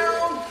a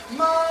sound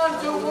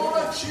mind, to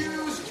want to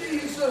choose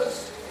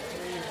Jesus.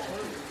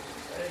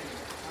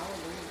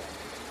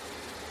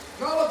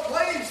 Not a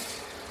place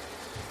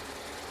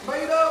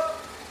made up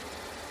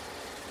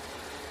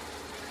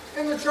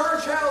in the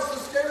church house to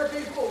scare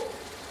people.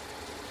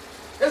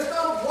 It's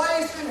not a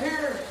place in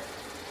here.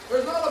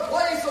 There's not a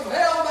place of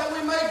hell that we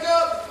make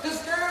up to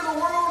scare the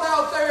world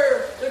out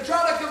there, to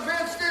try to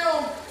convince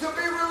them to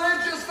be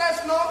religious.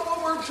 That's not what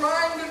we're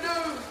trying to do.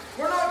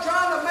 We're not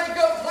trying to make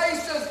up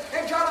places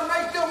and try to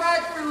make them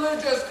act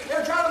religious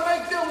and try to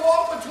make them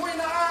walk between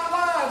the eye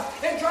lines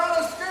and try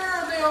to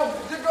scare them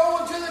to go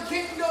into the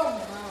kingdom.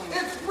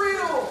 It's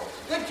real.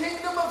 The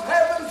kingdom of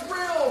heaven's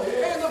real.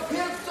 And the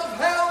pits of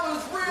hell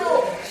is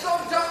real.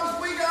 Sometimes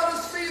we got to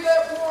see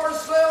that for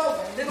ourselves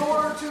in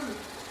order to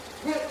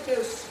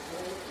witness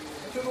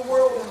to the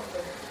world out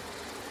there.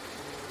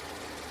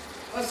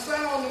 A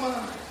sound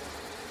mind.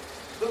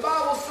 The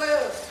Bible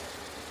says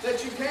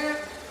that you can't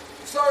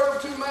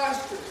serve two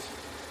masters.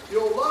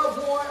 You'll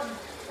love one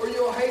or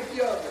you'll hate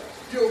the other.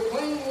 You'll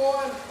cling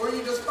one or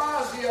you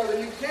despise the other.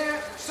 You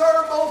can't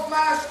serve both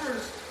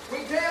masters.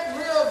 We can't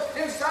live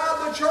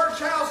inside the church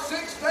house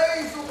 6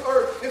 days,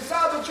 or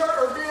inside the church,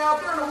 or be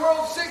out there in the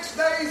world 6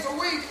 days a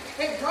week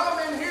and come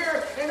in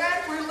here and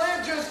act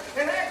religious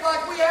and act like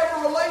we have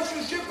a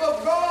relationship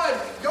of God.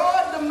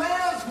 God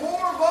demands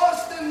more of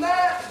us than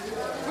that.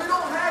 We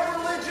don't have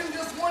religion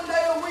just 1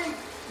 day a week.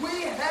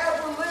 We have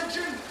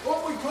religion.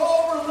 What we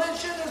call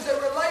religion is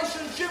a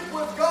relationship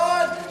with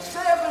God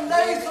 7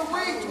 days a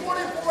week,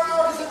 24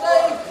 hours a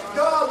day.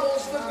 God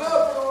wants to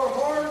govern our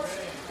hearts,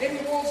 and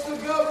He wants to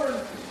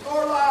govern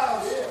our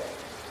lives.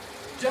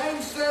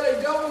 James said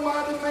a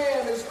double-minded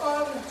man is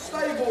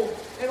unstable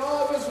in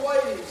all of his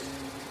ways.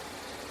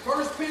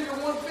 1 Peter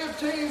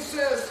 1:15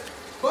 says,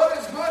 but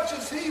as much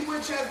as He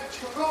which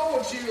hath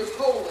called you is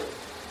holy,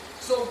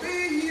 so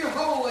be ye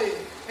holy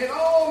in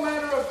all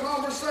manner of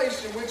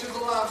conversation, which is a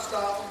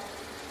lifestyle.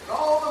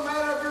 All the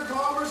manner of your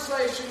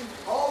conversation,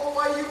 all the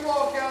way you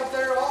walk out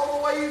there, all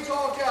the way you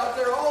talk out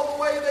there, all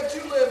the way that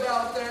you live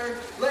out there.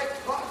 Let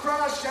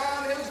Christ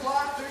shine His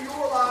light through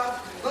your life.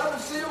 Let them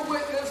see a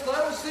witness.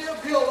 Let them see a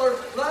pillar.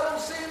 Let them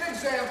see an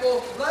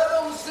example. Let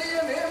them see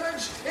an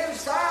image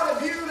inside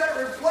of you that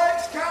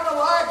reflects kind of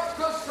like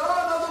the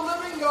Son of the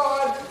living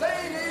God.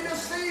 They need to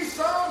see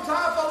some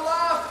type of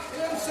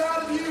life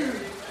inside of you.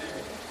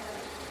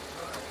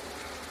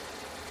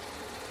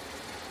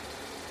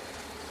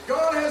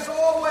 God has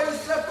always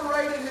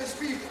separated His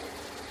people.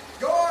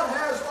 God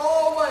has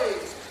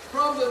always,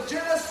 from the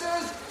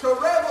Genesis to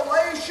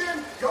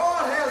Revelation,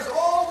 God has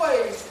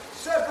always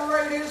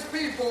separated His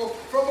people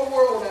from the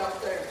world out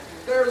there.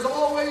 There's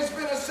always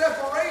been a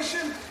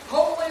separation.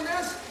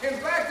 Holiness, in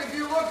fact, if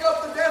you look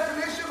up the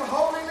definition of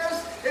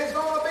holiness, it's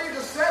going to be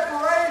to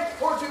separate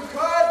or to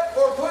cut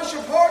or push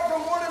apart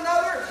from one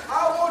another.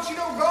 I want you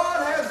to know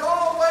God has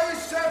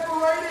always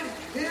separated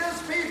His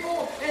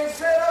people and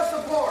set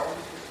us apart.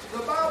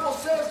 The Bible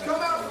says,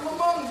 come out from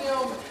among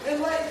them and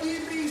let ye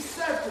be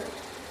separate.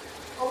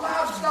 A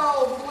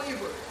lifestyle of a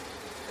believer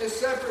is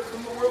separate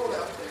from the world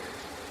out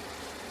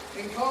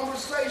there. In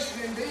conversation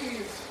and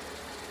deeds,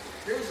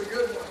 here's a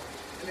good one,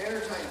 in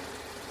entertainment.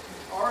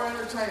 Our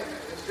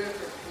entertainment is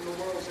different from the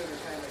world's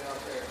entertainment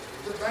out there.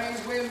 The things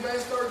we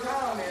invest our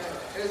time in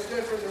is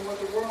different than what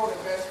the world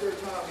invests their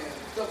time in.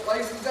 The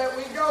places that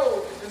we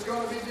go is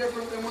going to be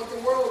different than what the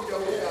world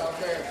goes out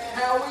there.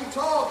 How we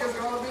talk is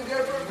going to be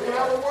different than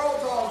how the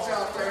world talks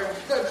out there.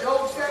 The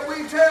jokes that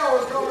we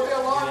tell is going to be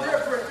a lot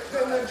different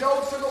than the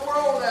jokes of the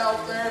world out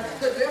there.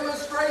 The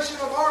demonstration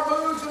of our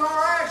moods and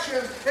our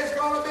actions is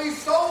going to be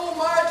so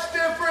much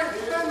different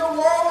than the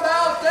world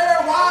out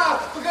there. Why?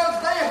 Because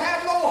they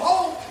have no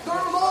hope.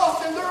 They're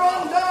lost and they're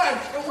undone.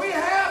 And we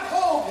have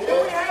hope. And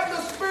we have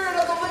the Spirit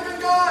of the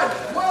living God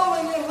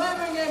dwelling and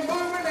living and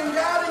moving and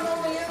guiding on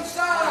the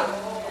inside.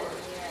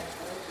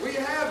 We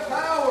have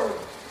power.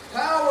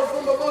 Power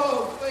from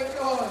above. Thank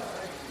God.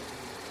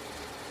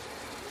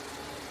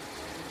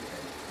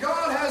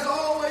 God has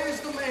always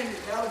demanded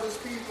out of His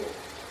people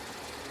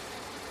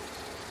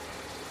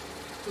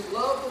to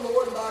love the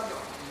Lord thy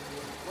God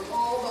with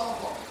all thy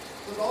heart,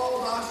 with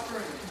all thy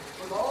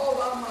strength, with all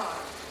thy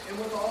might, and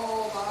with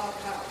all thy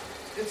power.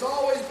 It's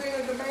always been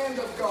a demand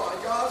of God.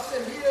 God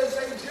said He is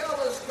a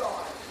jealous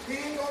God. He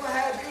ain't going to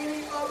have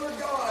any other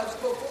gods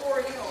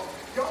before Him.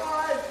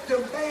 God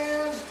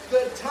demands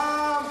the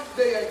time,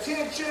 the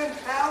attention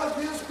out of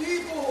His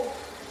people.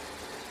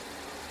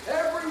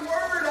 Every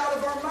word out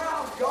of our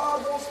mouth,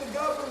 God wants to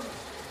govern.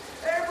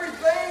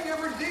 Everything,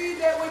 every deed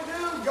that we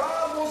do,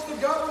 God wants to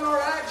govern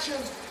our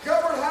actions,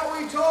 govern how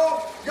we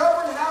talk,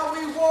 govern how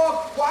we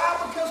walk. Why?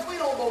 Because we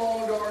don't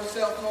belong to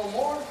ourselves no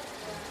more.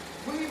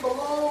 We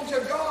belong to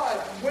God.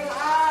 When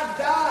I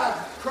died,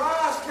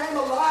 Christ came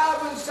alive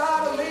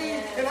inside of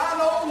me, and I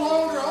no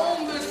longer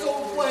own this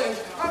old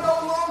flesh. I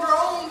no longer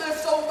own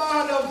this old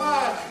mind of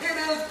mine. It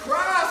is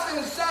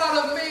Christ inside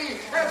of me.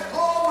 As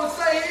Paul would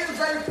say, he is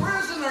a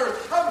prisoner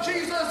of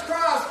Jesus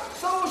Christ.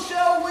 So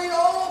shall we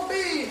all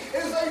be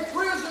as a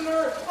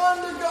prisoner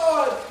unto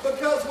God.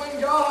 Because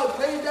when God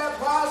paid that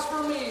price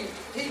for me,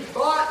 He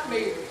bought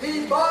me.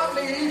 He bought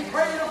me. He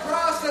paid a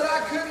price that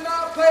I could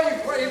not pay.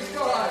 Praise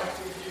God.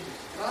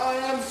 I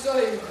am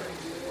saved.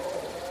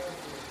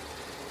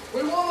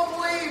 We want to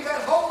believe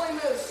that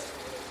holiness,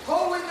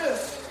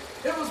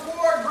 it was for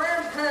our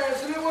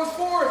grandparents and it was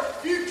for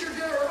future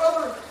or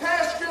other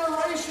past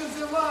generations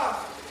in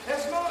life.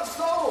 It's not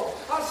so.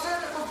 I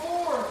said it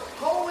before.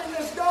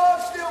 Holiness,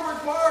 God still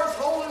requires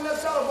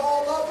holiness out of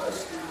all of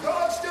us.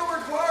 God still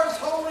requires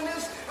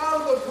holiness out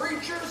of the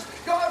preachers.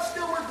 God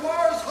still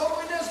requires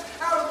holiness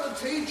out of the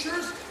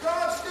teachers.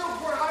 God still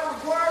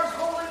requires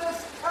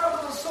holiness out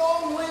of the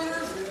song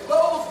leaders.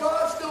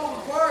 God still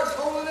requires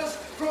holiness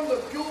from the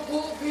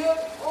pulpit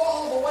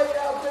all the way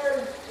out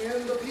there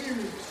in the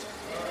pews.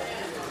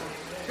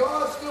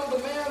 God still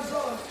demands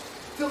us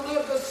to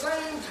live the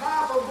same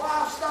type of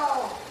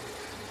lifestyle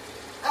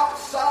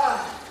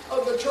outside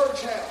of the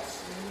church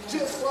house.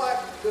 Just like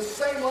the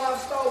same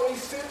lifestyle we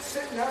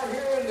sitting out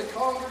here in the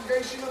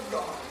congregation of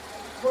God.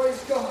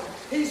 Praise God.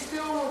 He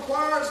still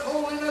requires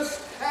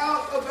holiness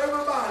out of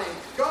everybody.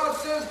 God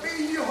says,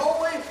 be ye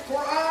holy,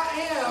 for I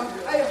am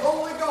a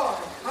holy God. God.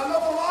 I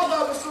know a lot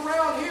of us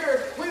around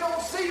here, we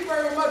don't see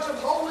very much of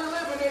holy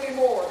living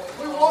anymore.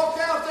 We walk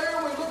out there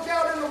and we look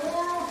out in the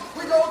world.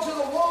 We go to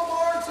the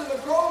Walmarts and the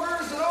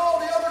Krogers and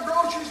all the other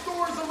grocery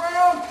stores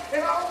around.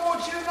 And I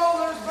want you to know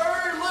there's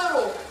very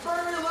little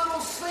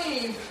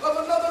seen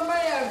of another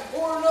man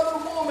or another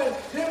woman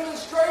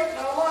demonstrating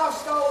a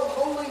lifestyle of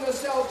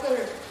holiness out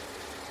there.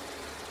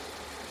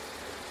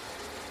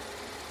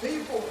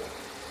 People,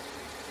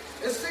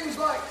 it seems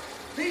like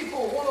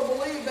people want to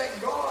believe that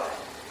God,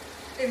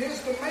 in His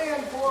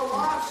demand for a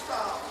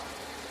lifestyle,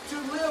 to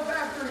live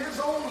after His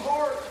own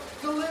heart,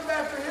 to live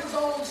after His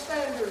own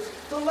standards,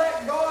 to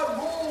let God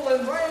rule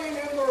and reign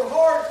in their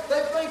heart,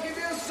 they think it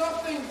is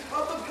something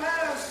of the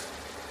past.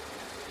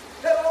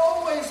 That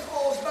always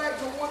falls back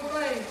to one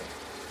thing: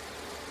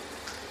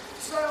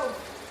 self.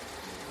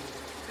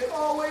 It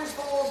always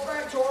falls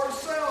back to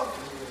ourselves.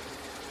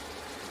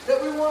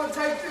 That we want to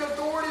take the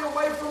authority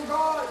away from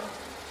God.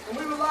 And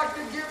we would like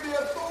to give the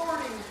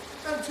authority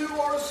unto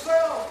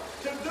ourselves,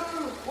 to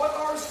do what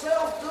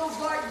ourselves feels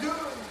like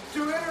doing,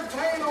 to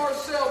entertain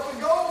ourselves, to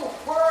go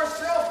where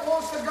ourselves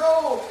wants to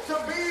go, to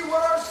be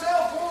what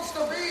ourselves wants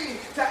to be,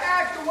 to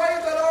act the way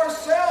that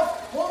ourselves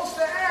wants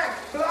to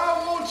act. But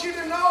I want you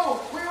to know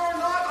we are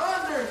not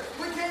under.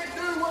 We can't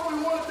do what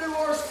we want to do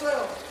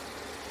ourselves.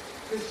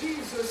 Because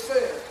Jesus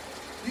said,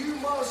 you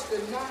must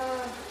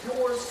deny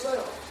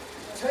yourself.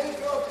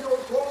 Take up your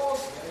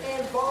cross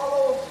and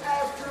follow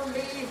after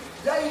me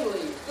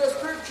daily. The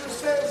scripture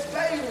says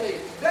daily.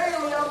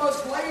 Daily I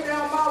must lay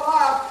down my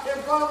life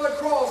in front of the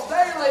cross.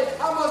 Daily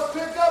I must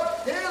pick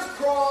up His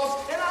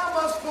cross and I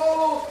must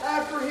follow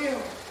after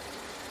Him.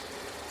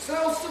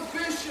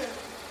 Self-sufficient.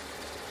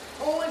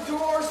 Only to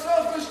our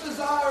selfish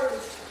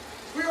desires.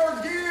 We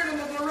are geared in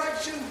the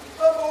direction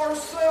of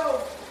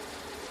ourselves.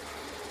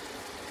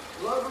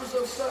 Lovers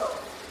of self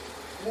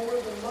more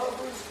than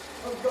lovers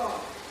of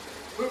God.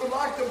 We would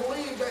like to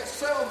believe that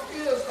self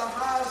is the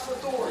highest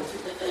authority.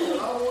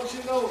 And I want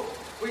you to know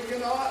we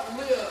cannot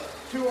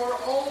live to our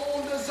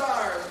own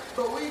desires,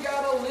 but we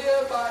got to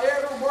live by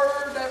every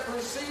word that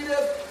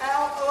proceedeth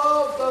out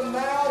of the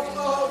mouth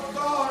of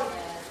God.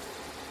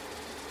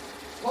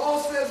 Paul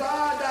says,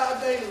 I die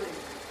daily.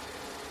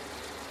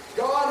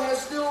 God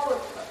has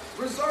still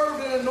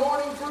reserved an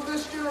anointing for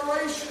this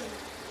generation.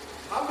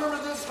 I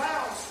remember this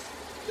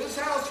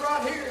house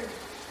right here.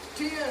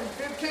 10,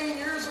 15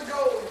 years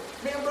ago,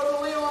 me and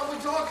Brother Leon, we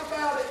talk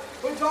about it.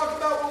 We talk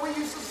about when we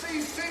used to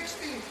see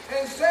 60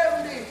 and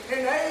 70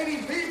 and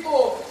 80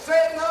 people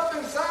setting up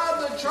inside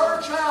the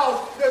church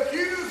house. The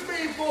pews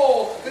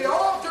people, the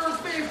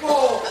altars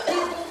people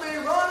be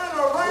running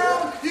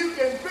around. You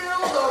can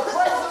feel the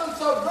presence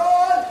of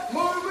God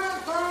moving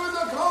through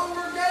the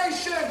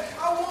congregation.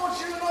 I want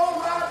you to know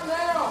right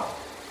now,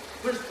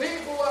 there's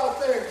people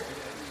out there.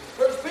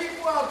 There's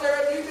people out there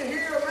that need to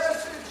hear a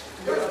message.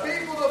 There's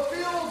people, the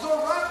fields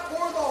are ripe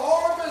for the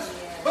harvest,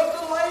 but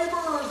the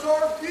laborers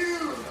are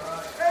few.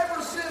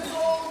 Ever since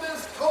all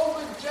this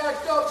COVID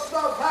jacked up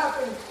stuff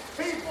happened,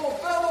 people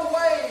fell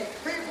away.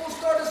 People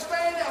started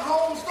staying at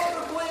home,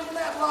 started believing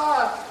that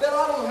lie that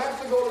I don't have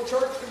to go to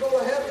church to go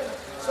to heaven.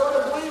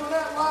 Started believing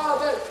that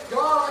lie that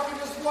God, I can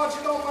just watch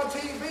it on my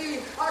TV.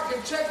 I can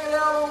check it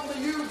out on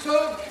the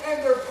YouTube,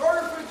 and they're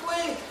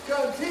perfectly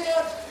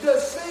content,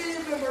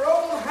 deceived in their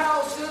own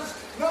houses,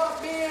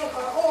 not being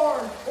an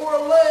arm or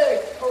a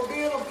leg or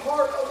being a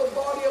part of the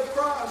body of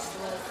Christ.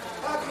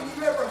 How can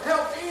you ever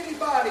help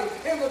anybody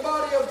in the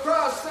body of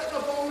Christ sitting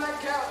up on that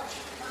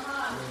couch?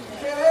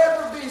 Can't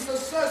ever be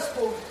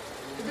successful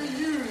to be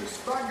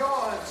used by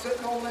God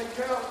sitting on that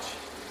couch.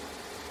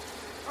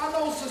 I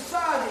know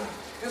society.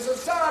 In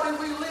society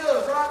we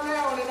live right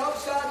now in an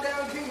upside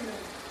down kingdom.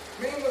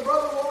 Me and the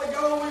brother a while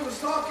ago, we was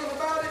talking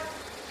about it.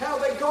 How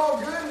they call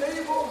good and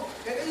evil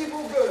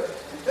good.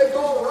 They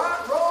call right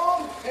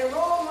wrong and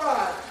wrong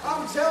right.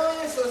 I'm telling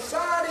you,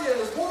 society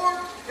is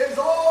warped. It's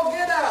all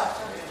get out.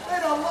 They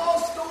done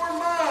lost their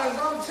minds.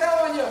 I'm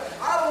telling you,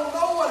 I don't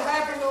know what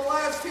happened in the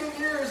last 10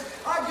 years.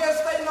 I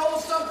guess they know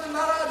something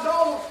that I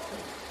don't.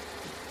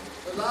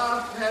 But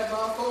I've had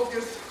my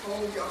focus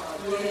on God.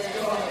 Praise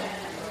God.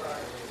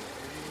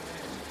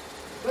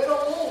 They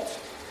don't want.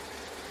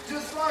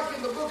 Just like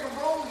in the book of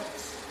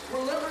Romans.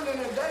 We're living in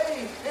a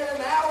day, in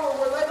an hour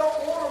where they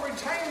don't want to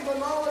retain the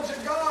knowledge of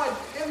God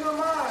in their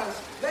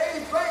minds. They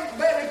think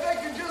that if they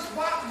can just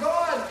wipe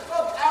God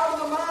up out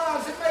of the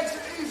minds, it makes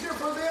it easier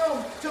for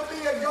them to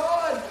be a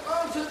God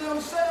unto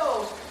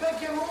themselves. They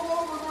can rule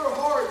over their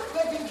heart.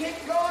 They can kick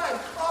God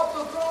off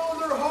the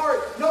throne of their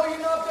heart. Know you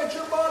not that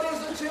your body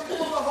is a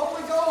temple of the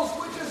Holy Ghost,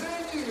 which is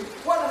in you.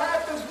 What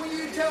happens when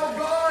you tell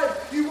God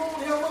you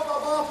want Him up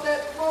off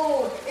that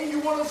throne and you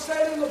want to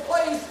set in the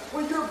place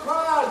with your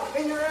pride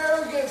and your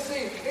arrogance,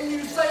 and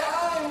you say,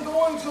 I am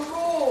going to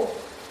rule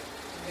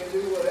and do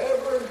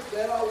whatever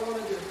that I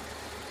want to do.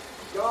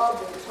 God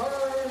will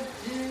turn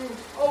you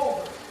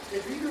over.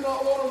 If you do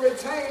not want to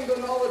retain the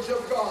knowledge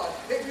of God,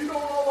 if you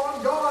don't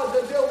want God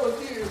to deal with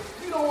you,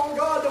 you don't want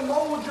God to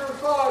mold your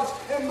thoughts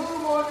and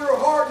move on your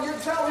heart, and you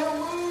tell Him,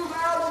 move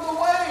out of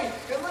the way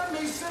and let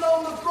me sit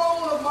on the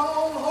throne of my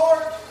own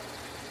heart.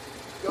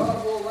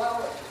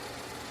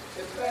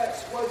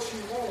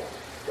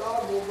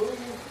 God will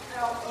move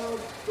out of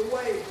the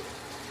way.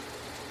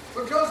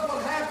 Because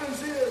what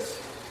happens is,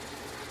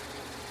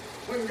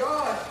 when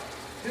God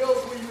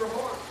deals with your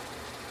heart,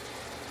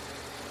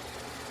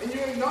 and you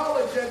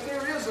acknowledge that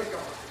there is a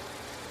God,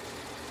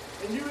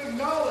 and you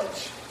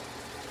acknowledge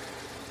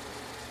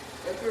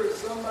that there is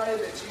somebody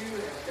that you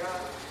have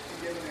got to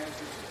give an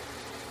answer to.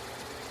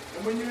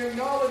 And when you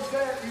acknowledge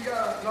that, you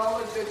got to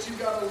acknowledge that you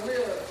got to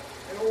live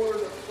in order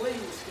to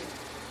please Him.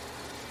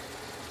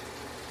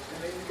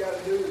 And then you got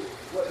to do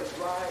what is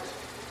right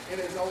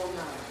in His own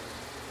mind.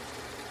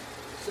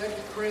 2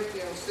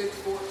 Corinthians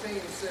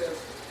 6:14 says,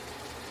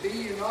 "Be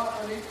ye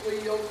not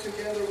unequally yoked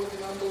together with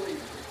an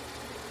unbeliever.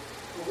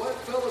 For what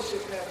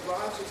fellowship hath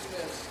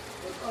righteousness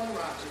with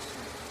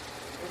unrighteousness?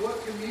 And what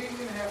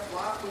communion hath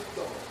light with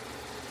dark?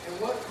 And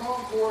what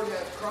concord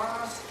hath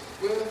Christ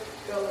with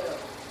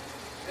Belial?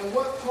 And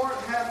what part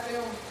hath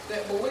them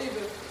that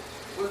believeth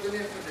with an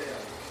infidel?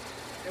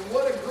 And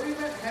what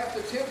agreement hath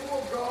the temple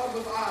of God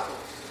with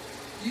idols?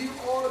 You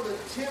are the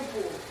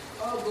temple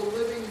of the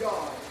living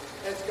God.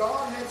 As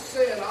God hath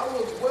said, I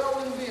will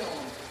dwell in them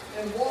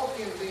and walk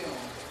in them,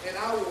 and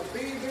I will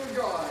be their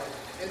God,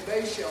 and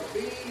they shall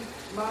be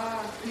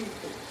my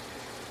people.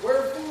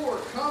 Wherefore,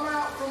 come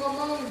out from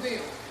among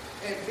them,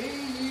 and be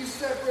ye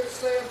separate,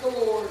 saith the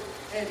Lord,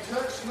 and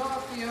touch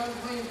not the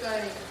unclean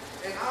thing,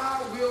 and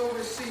I will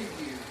receive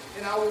you,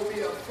 and I will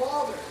be a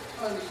father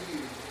unto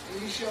you,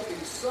 and ye shall be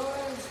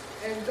sons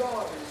and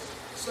daughters,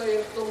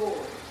 saith the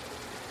Lord."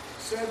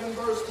 7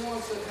 verse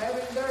 1 said,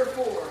 "Having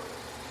therefore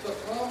the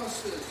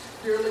promises,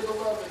 dearly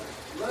beloved,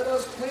 let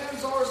us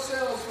cleanse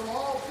ourselves from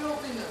all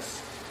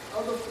filthiness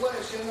of the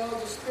flesh and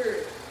of the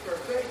spirit,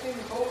 perfecting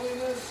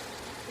holiness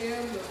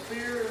in the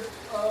fear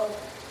of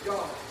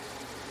God."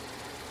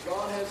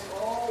 God has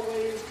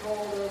always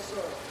called us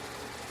up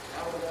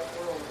out of that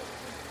world.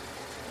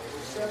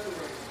 We're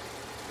separated.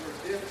 We're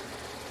different.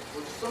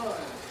 We're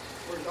sons.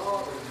 We're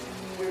daughters.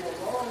 We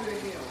belong to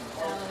Him.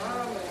 Our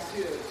time is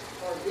His.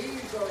 Our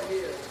deeds are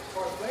His.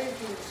 Our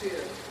thinking is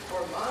His.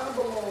 Our mind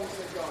belongs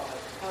to God.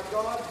 How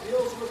God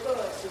deals with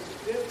us is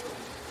different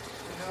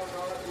than how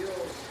God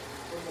deals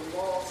with the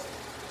lost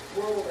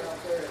world out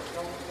there that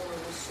don't want to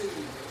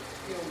receive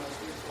Him as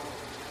their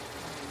Father.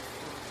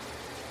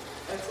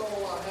 That's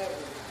all I have.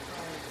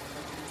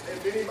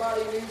 If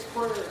anybody needs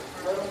prayer,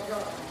 let them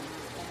come.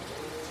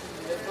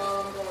 If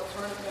not, I'm going to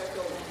turn it back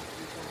over.